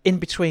 and in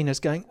between us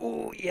going,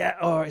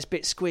 it's a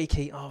bit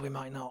squeaky, we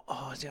might not,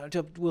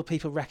 will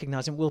people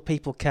recognise him, will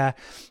people care?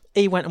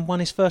 He went and won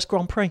his first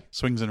Grand Prix.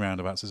 Swings and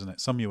roundabouts, isn't it?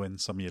 Some you win,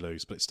 some you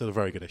lose, but it's still a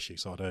very good issue,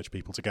 so I'd urge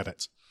people to get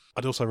it.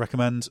 I'd also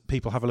recommend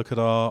people have a look at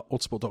our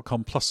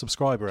autosport.com plus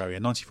subscriber area.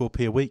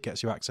 94p a week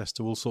gets you access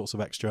to all sorts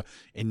of extra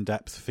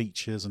in-depth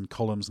features and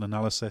columns and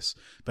analysis.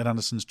 Ben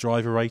Anderson's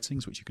driver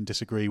ratings, which you can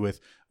disagree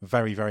with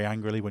very, very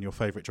angrily when your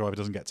favourite driver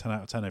doesn't get 10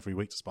 out of 10 every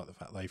week, despite the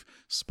fact they've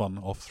spun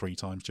off 3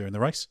 times during the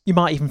race. You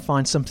might even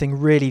find something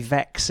really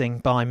vexing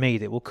by me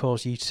that will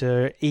cause you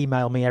to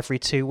email me every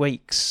 2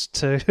 weeks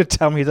to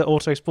tell me that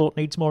Autosport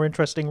needs more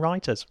interesting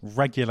writers.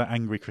 Regular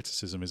angry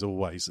criticism is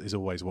always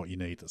what you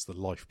need. That's the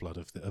lifeblood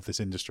of this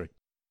industry.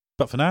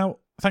 But for now,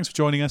 thanks for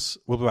joining us.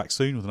 We'll be back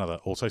soon with another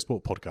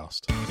Autosport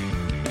podcast.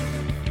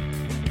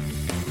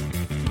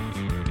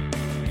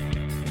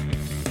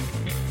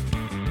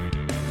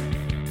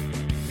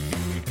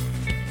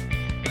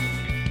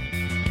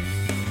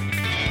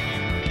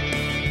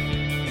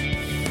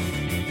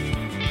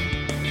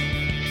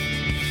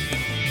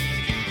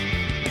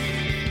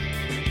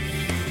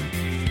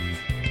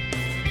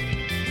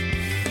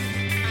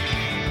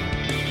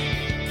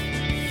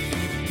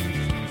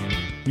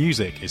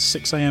 Music is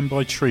 6am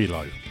by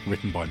Trilo,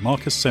 written by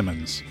Marcus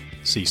Simmons.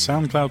 See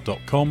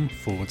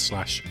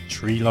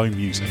soundcloud.com/Trilo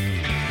Music.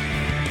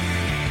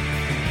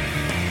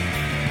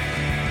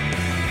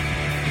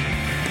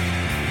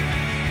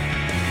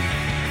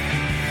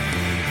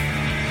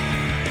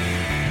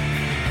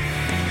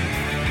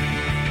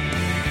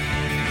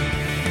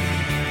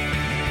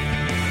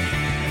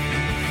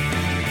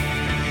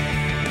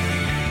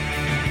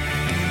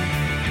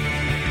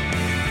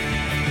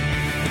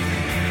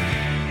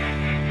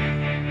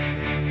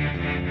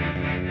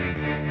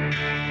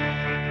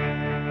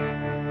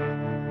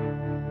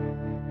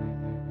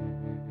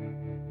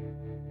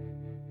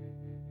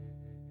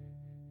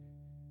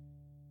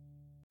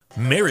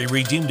 Mary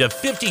redeemed a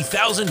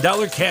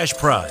 $50,000 cash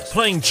prize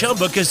playing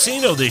Chumba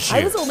Casino this year.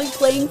 I was only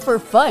playing for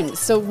fun,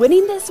 so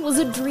winning this was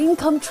a dream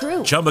come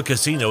true. Chumba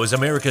Casino is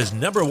America's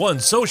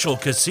 #1 social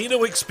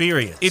casino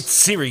experience. It's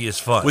serious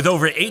fun. With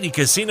over 80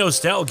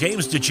 casino-style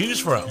games to choose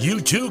from, you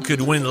too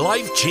could win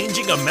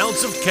life-changing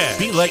amounts of cash.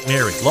 Be like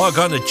Mary. Log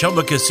on to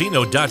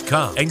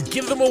ChumbaCasino.com and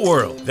give them a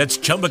whirl. That's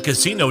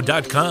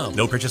ChumbaCasino.com.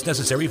 No purchase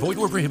necessary. Void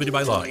where prohibited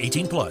by law.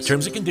 18+.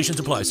 Terms and conditions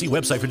apply. See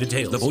website for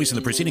details. The voice in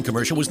the preceding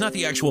commercial was not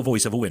the actual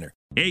voice of a winner.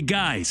 Hey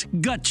guys,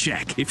 gut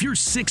check. If your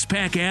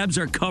six-pack abs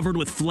are covered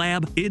with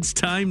flab, it's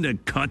time to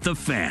cut the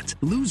fat.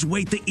 Lose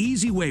weight the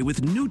easy way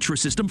with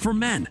Nutrisystem for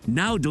Men.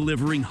 Now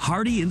delivering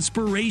hearty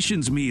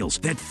inspirations meals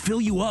that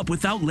fill you up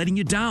without letting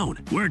you down.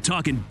 We're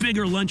talking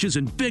bigger lunches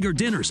and bigger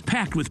dinners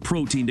packed with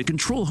protein to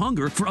control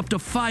hunger for up to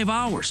 5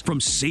 hours. From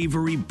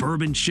savory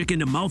bourbon chicken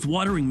to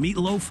mouth-watering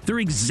meatloaf, they're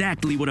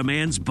exactly what a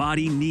man's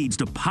body needs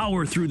to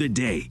power through the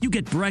day. You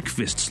get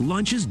breakfasts,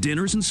 lunches,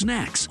 dinners, and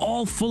snacks,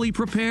 all fully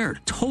prepared,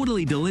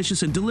 totally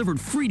delicious and delivered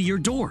free to your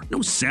door.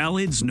 No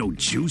salads, no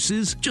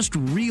juices, just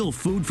real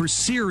food for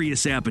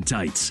serious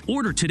appetites.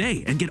 Order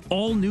today and get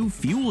all new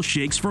Fuel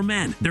Shakes for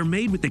Men. They're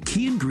made with the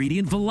key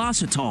ingredient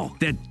Velocitol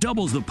that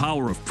doubles the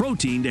power of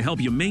protein to help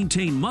you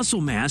maintain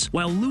muscle mass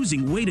while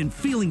losing weight and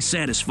feeling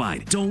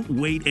satisfied. Don't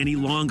wait any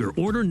longer.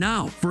 Order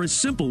now for a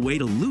simple way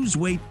to lose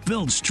weight,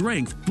 build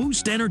strength,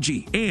 boost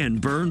energy, and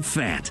burn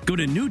fat. Go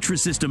to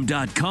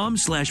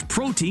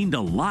Nutrisystem.com/protein to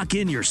lock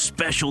in your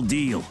special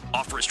deal.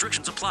 Offer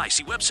restrictions apply.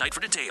 See website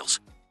for details.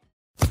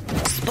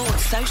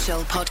 Sports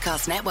Social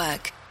Podcast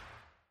Network.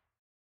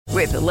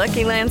 With the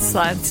Lucky Land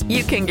Slots,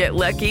 you can get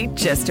lucky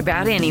just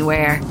about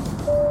anywhere.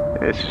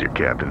 This is your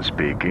captain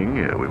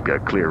speaking. We've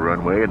got clear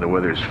runway and the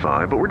weather's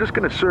fine, but we're just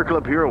going to circle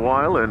up here a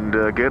while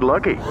and get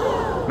lucky.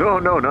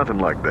 No, nothing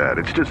like that.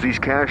 It's just these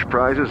cash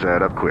prizes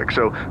add up quick.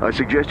 So I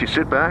suggest you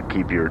sit back,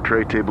 keep your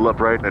tray table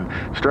upright, and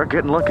start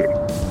getting lucky.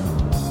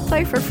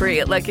 Play for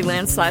free at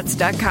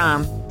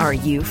LuckyLandSlots.com. Are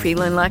you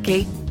feeling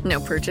lucky? No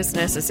purchase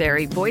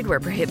necessary. Void where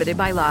prohibited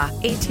by law.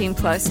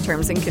 18+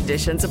 terms and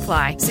conditions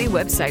apply. See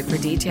website for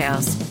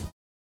details.